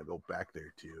really want to go back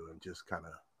there too and just kind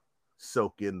of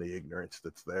soak in the ignorance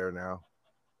that's there now.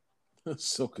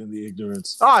 Soak in the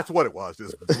ignorance. Oh, that's what it was.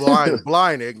 Just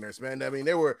blind ignorance, man. I mean,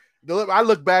 I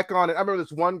look back on it. I remember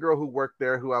this one girl who worked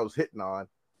there who I was hitting on.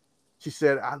 She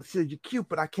said, you're cute,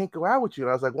 but I can't go out with you.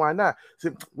 And I was like, why not? She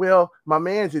said, well, my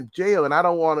man's in jail and I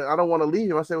don't want to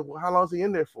leave him. I said, well, how long is he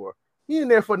in there for? He's in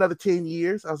there for another 10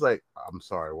 years. I was like, I'm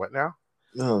sorry, what now?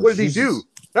 Oh, what did he do?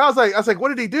 And I was like, what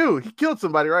did he do? He killed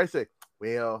somebody, right? I said,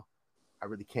 well, I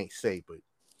really can't say, but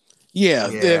yeah.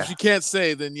 If you can't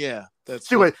say, then yeah.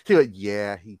 She went,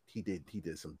 yeah, he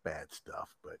did some bad stuff,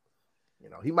 but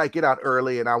he might get out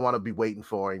early and I want to be waiting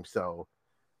for him. So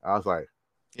I was like,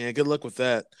 yeah, good luck with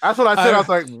that. That's what I said. I was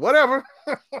like, whatever.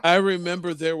 I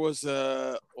remember there was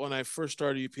when I first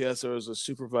started UPS, there was a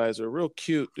supervisor, real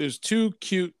cute. There's 2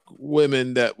 cute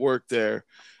women that worked there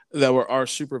that were our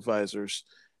supervisors.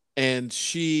 And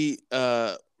she,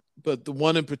 but the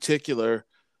one in particular,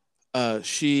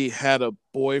 she had a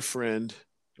boyfriend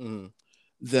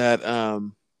that,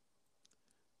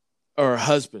 or a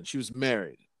husband. She was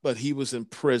married, but he was in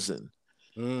prison.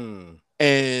 And,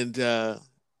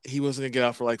 he wasn't gonna get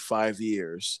out for like 5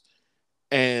 years,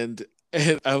 and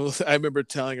I remember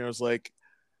telling her, I was like,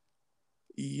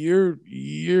 you're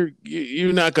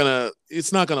not gonna,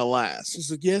 it's not gonna last.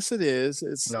 She's like, yes, it is.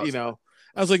 It's I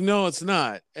was like, no, it's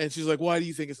not. And she's like, why do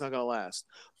you think it's not gonna last?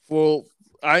 Well,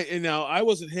 I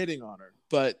wasn't hitting on her,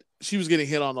 but she was getting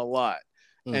hit on a lot.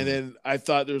 And then I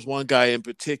thought there was one guy in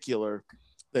particular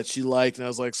that she liked, and I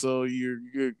was like, so you're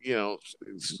you know,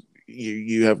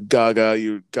 you have Gaga,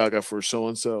 you're Gaga for so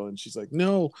and so, and she's like,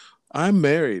 no, I'm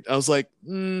married. I was like,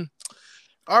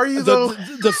 Are you though?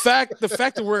 the fact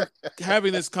that we're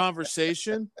having this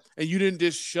conversation and you didn't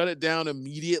just shut it down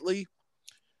immediately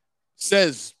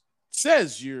says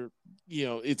you're,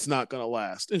 it's not gonna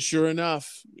last. And sure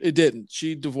enough, it didn't.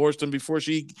 She divorced him before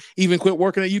she even quit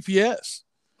working at UPS.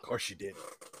 Of course she did.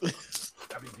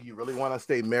 I mean, do you really want to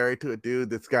stay married to a dude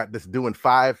that's doing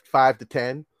five to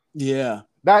 10? Yeah.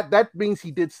 That means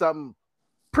he did something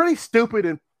pretty stupid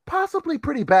and possibly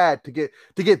pretty bad to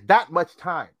get that much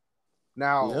time.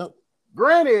 Now,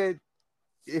 Granted,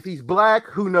 if he's black,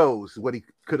 who knows what he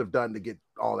could have done to get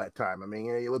all that time. I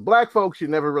mean, with black folks, you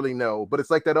never really know. But it's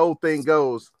like that old saying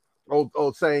goes,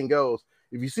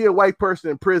 if you see a white person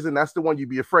in prison, that's the one you'd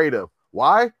be afraid of.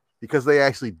 Why? Because they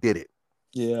actually did it.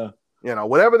 Yeah.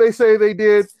 Whatever they say they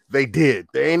did, they did.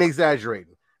 They ain't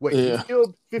exaggerating. Wait, you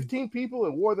killed 15 people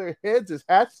and wore their heads as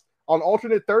hats on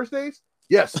alternate Thursdays?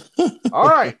 Yes. All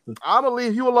right. I'm going to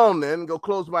leave you alone then and go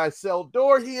close my cell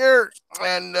door here.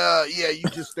 And you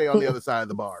just stay on the other side of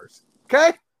the bars.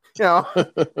 Okay?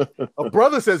 A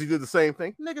brother says he did the same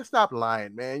thing. Nigga, stop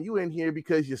lying, man. You in here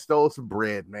because you stole some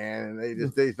bread, man.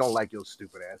 And they just don't like your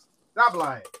stupid ass. Stop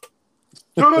lying.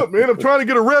 Shut up, man. I'm trying to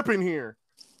get a rep in here.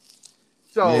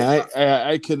 So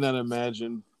I could not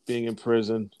imagine being in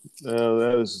prison.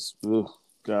 That is,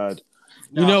 God.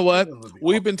 You know what?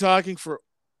 We've been talking for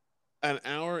an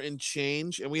hour and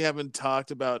change, and we haven't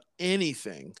talked about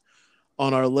anything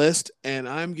on our list. And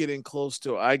I'm getting close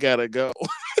to I gotta go.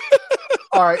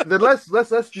 All right, then let's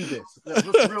do this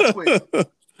real quick.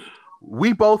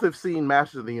 We both have seen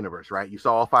Masters of the Universe, right? You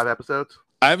saw all 5 episodes?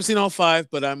 I haven't seen all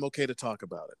 5, but I'm okay to talk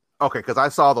about it. Okay, because I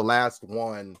saw the last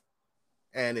one,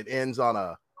 and it ends on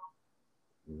a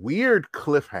weird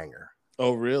cliffhanger.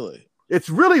 Oh, really? It's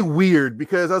really weird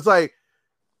because I was like,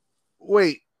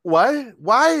 wait, what?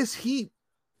 Why is he?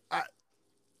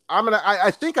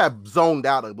 I think I zoned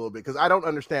out a little bit because I don't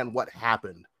understand what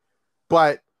happened.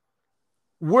 But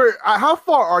how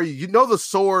far are you? You know the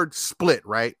sword split,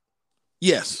 right?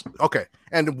 Yes. Okay,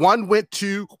 and one went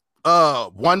to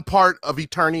one part of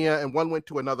Eternia, and one went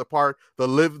to another part,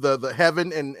 the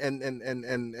heaven and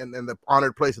the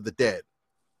honored place of the dead.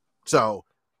 So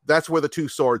that's where the 2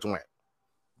 swords went.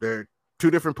 They're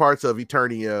 2 different parts of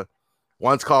Eternia.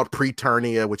 One's called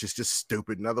Preternia, which is just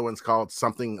stupid. Another one's called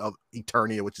something of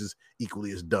Eternia, which is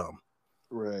equally as dumb.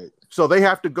 Right. So they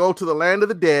have to go to the land of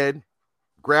the dead,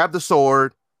 grab the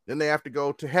sword, then they have to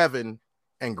go to heaven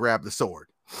and grab the sword.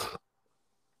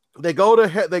 They go to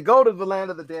the land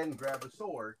of the dead and grab the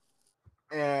sword,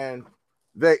 and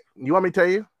you want me to tell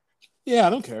you? Yeah,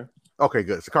 I don't care. Okay,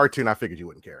 good. It's a cartoon. I figured you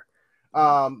wouldn't care.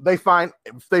 They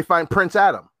find Prince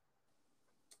Adam,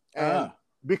 and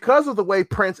because of the way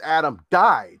Prince Adam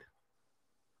died,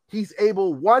 he's had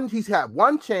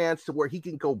one chance to where he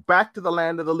can go back to the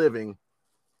land of the living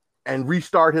and just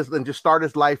start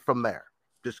his life from there.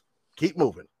 Just keep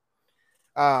moving.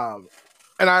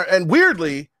 And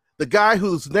weirdly, the guy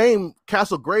whose name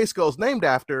Castle Grayskull's named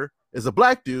after is a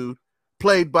black dude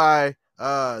played by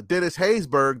Dennis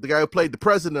Haysbert, the guy who played the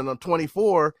president on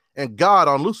 24 and God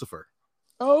on Lucifer.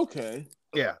 Oh, okay.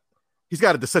 Yeah. He's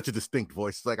got such a distinct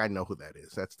voice. It's like, I know who that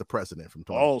is. That's the president from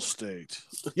 24. Allstate.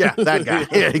 Yeah, that guy.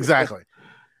 Yeah, exactly.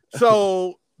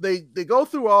 So they go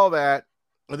through all that,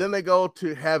 and then they go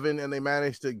to heaven, and they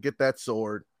manage to get that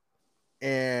sword.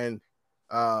 And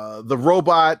the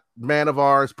robot Man of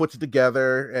Ours puts it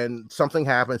together, and something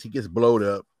happens. He gets blowed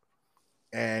up,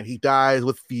 and he dies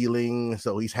with feeling.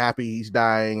 So he's happy he's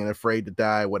dying and afraid to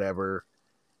die, whatever.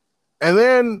 And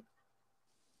then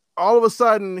all of a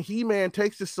sudden, He-Man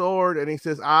takes the sword and he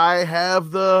says, I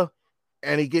have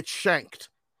and he gets shanked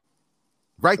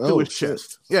right through his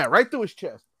chest. Yeah, right through his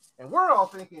chest. And we're all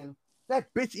thinking,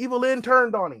 that bitch Evil-Lyn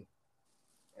turned on him.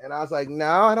 And I was like, no,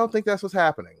 I don't think that's what's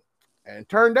happening. And it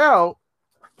turned out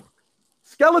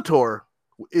Skeletor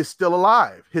is still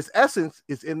alive. His essence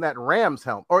is in that ram's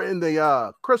helm, or in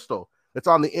the crystal that's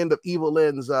on the end of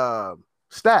Evil-Lyn's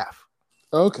staff.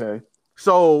 Okay.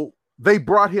 So they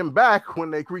brought him back when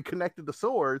they reconnected the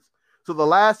swords. So the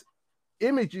last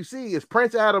image you see is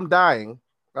Prince Adam dying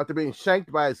after being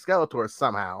shanked by Skeletor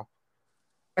somehow.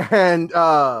 And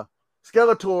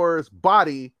Skeletor's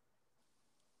body,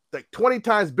 like 20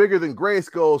 times bigger than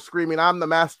Grayskull, screaming, I'm the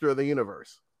master of the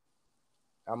universe.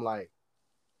 I'm like,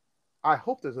 I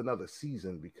hope there's another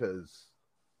season because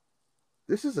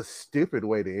this is a stupid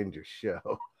way to end your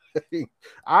show.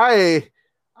 I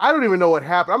don't even know what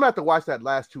happened. I'm going to have to watch that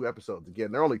last 2 episodes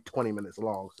again. They're only 20 minutes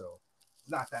long, so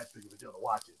it's not that big of a deal to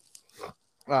watch it.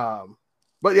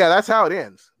 But yeah, that's how it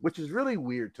ends, which is really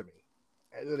weird to me.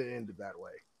 And then it ended that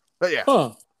way. But yeah.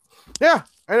 Huh. Yeah,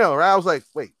 I know. Right? I was like,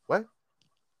 wait, what?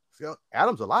 So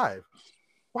Adam's alive.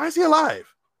 Why is he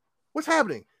alive? What's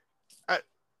happening?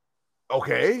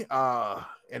 Okay.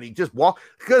 And he just walked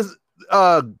because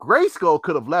Grayskull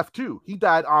could have left too. He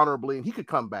died honorably and he could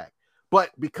come back. But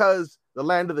because the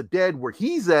land of the dead where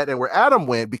he's at and where Adam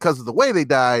went, because of the way they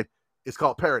died, it's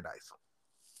called paradise.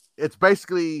 It's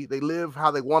basically they live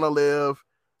how they want to live.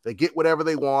 They get whatever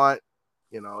they want.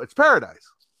 You know, it's paradise.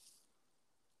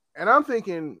 And I'm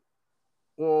thinking,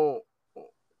 well,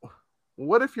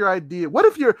 what if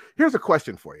here's a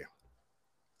question for you.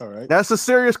 All right. That's a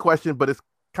serious question, but it's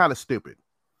kind of stupid.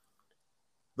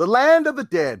 The land of the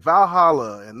dead,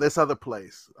 Valhalla, and this other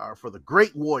place are for the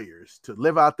great warriors to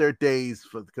live out their days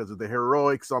because of the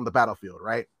heroics on the battlefield,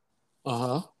 right?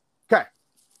 Uh-huh. Okay.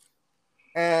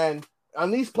 And on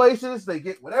these places, they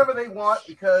get whatever they want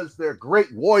because they're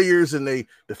great warriors and they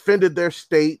defended their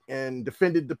state and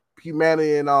defended the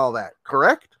humanity and all that.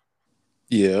 Correct?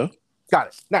 Yeah. Got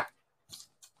it. Now,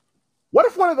 what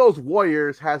if one of those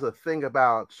warriors has a thing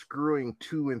about screwing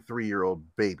 2 and 3-year-old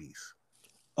babies?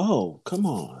 Oh, come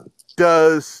on.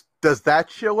 Does that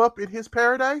show up in his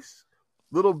paradise?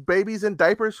 Little babies in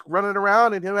diapers running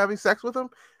around and him having sex with them?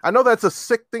 I know that's a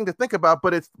sick thing to think about,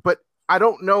 but I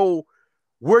don't know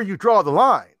where you draw the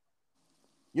line.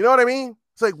 You know what I mean?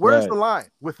 It's like, where's the line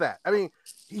with that? I mean,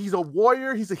 he's a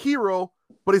warrior, he's a hero,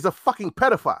 but he's a fucking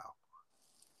pedophile.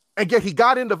 And yet he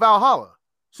got into Valhalla.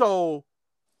 So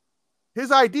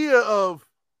his idea of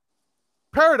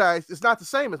paradise is not the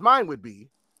same as mine would be,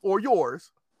 or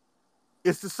yours.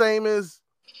 It's the same as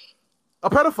a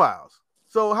pedophile's.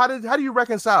 So how do you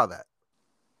reconcile that?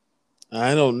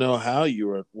 I don't know how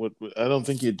you are. I don't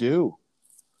think you do.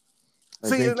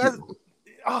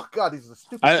 Oh God, these are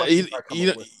stupid.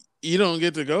 You don't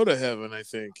get to go to heaven, I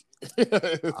think.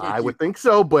 I would think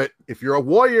so, but if you're a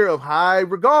warrior of high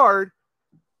regard.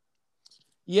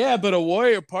 Yeah, but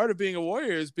part of being a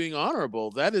warrior is being honorable.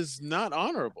 That is not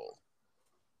honorable.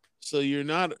 So you're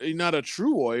not a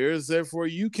true warrior, therefore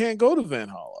you can't go to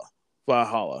Valhalla.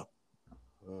 All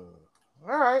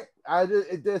right.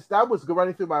 That was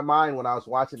running through my mind when I was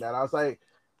watching that. I was like,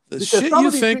 the shit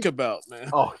you think about, man.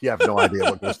 Oh, you have no idea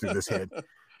what goes through this head.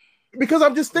 Because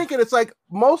I'm just thinking, it's like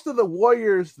most of the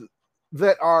warriors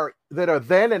that are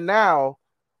then and now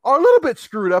are a little bit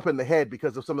screwed up in the head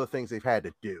because of some of the things they've had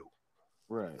to do.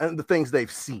 Right. And the things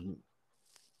they've seen.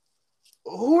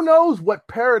 Who knows what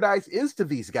paradise is to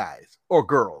these guys or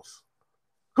girls?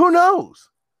 Who knows?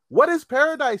 What is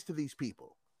paradise to these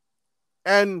people?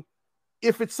 And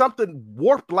if it's something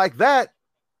warped like that,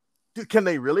 can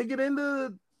they really get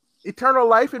into eternal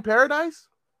life in paradise?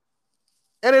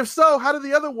 And if so, how do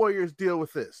the other warriors deal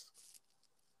with this?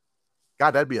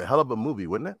 God, that'd be a hell of a movie,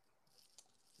 wouldn't it?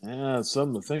 Yeah, it's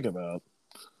something to think about.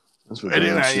 That's what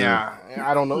yeah,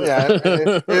 I don't know. Yeah,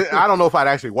 I don't know if I'd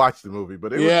actually watch the movie,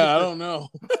 but I don't know.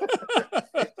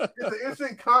 It's an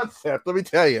instant concept. Let me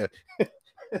tell you,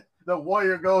 the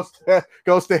warrior goes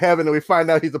to heaven, and we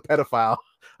find out he's a pedophile.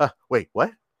 Wait,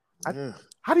 what?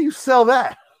 How do you sell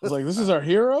that? It's like, this is our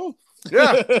hero.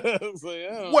 Yeah.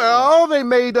 Like, well, they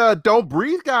made Don't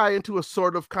Breathe guy into a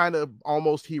sort of kind of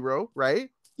almost hero, right?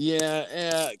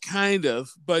 Yeah, kind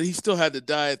of, but he still had to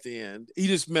die at the end. He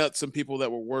just met some people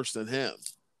that were worse than him.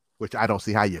 Which I don't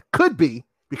see how you could be,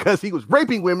 because he was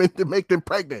raping women to make them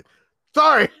pregnant.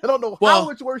 Sorry, I don't know how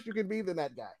much worse you can be than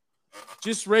that guy.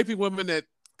 Just raping women that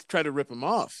try to rip him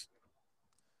off.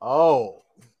 Oh.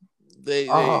 They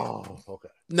okay.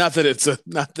 Not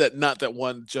that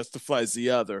one justifies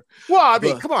the other. Well, I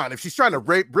mean, come on. If she's trying to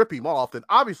rip him off, then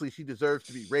obviously she deserves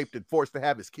to be raped and forced to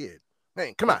have his kid.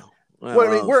 Man, come on.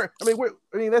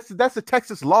 That's a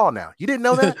Texas law now. You didn't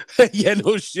know that? Yeah,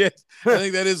 no shit. I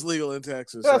think that is legal in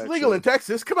Texas. That's legal in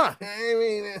Texas. Come on. I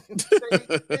mean,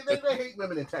 they hate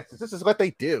women in Texas. This is what they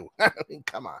do. I mean,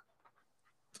 come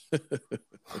on.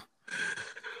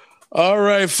 All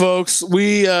right, folks.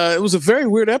 It was a very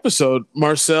weird episode.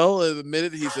 Marcel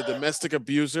admitted he's a domestic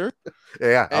abuser.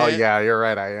 Yeah. You're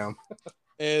right. I am.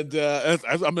 And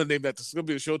I'm going to name that. This is going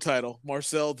to be the show title.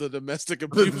 Marcel, the domestic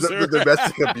abuser. The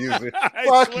domestic abuser.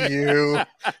 Fuck you.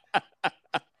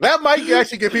 That might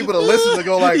actually get people to listen to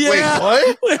go like, wait,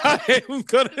 what? I'm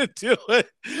going to do it.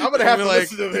 I'm going to have to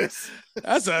listen to this.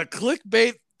 That's a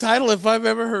clickbait title if I've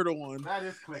ever heard of one. That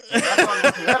is clickbait.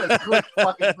 That is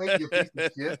clickbait, you piece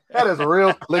of shit. That is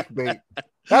real clickbait.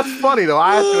 That's funny, though.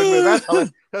 I have to admit, that's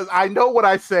hilarious, because I know what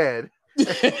I said.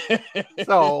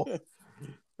 So,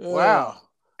 wow.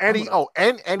 And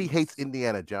he hates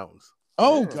Indiana Jones.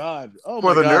 Oh God! Oh, for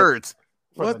my the God. nerds.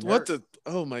 What the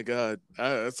Oh my god,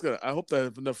 that's gonna. I hope that I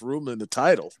have enough room in the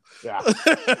title. Yeah.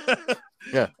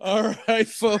 Yeah. All right,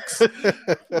 folks.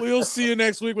 We'll see you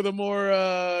next week with a more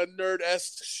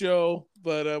nerd-esque show.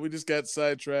 But we just got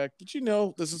sidetracked.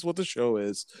 But this is what the show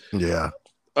is. Yeah.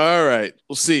 All right.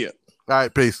 We'll see you. All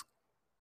right. Peace.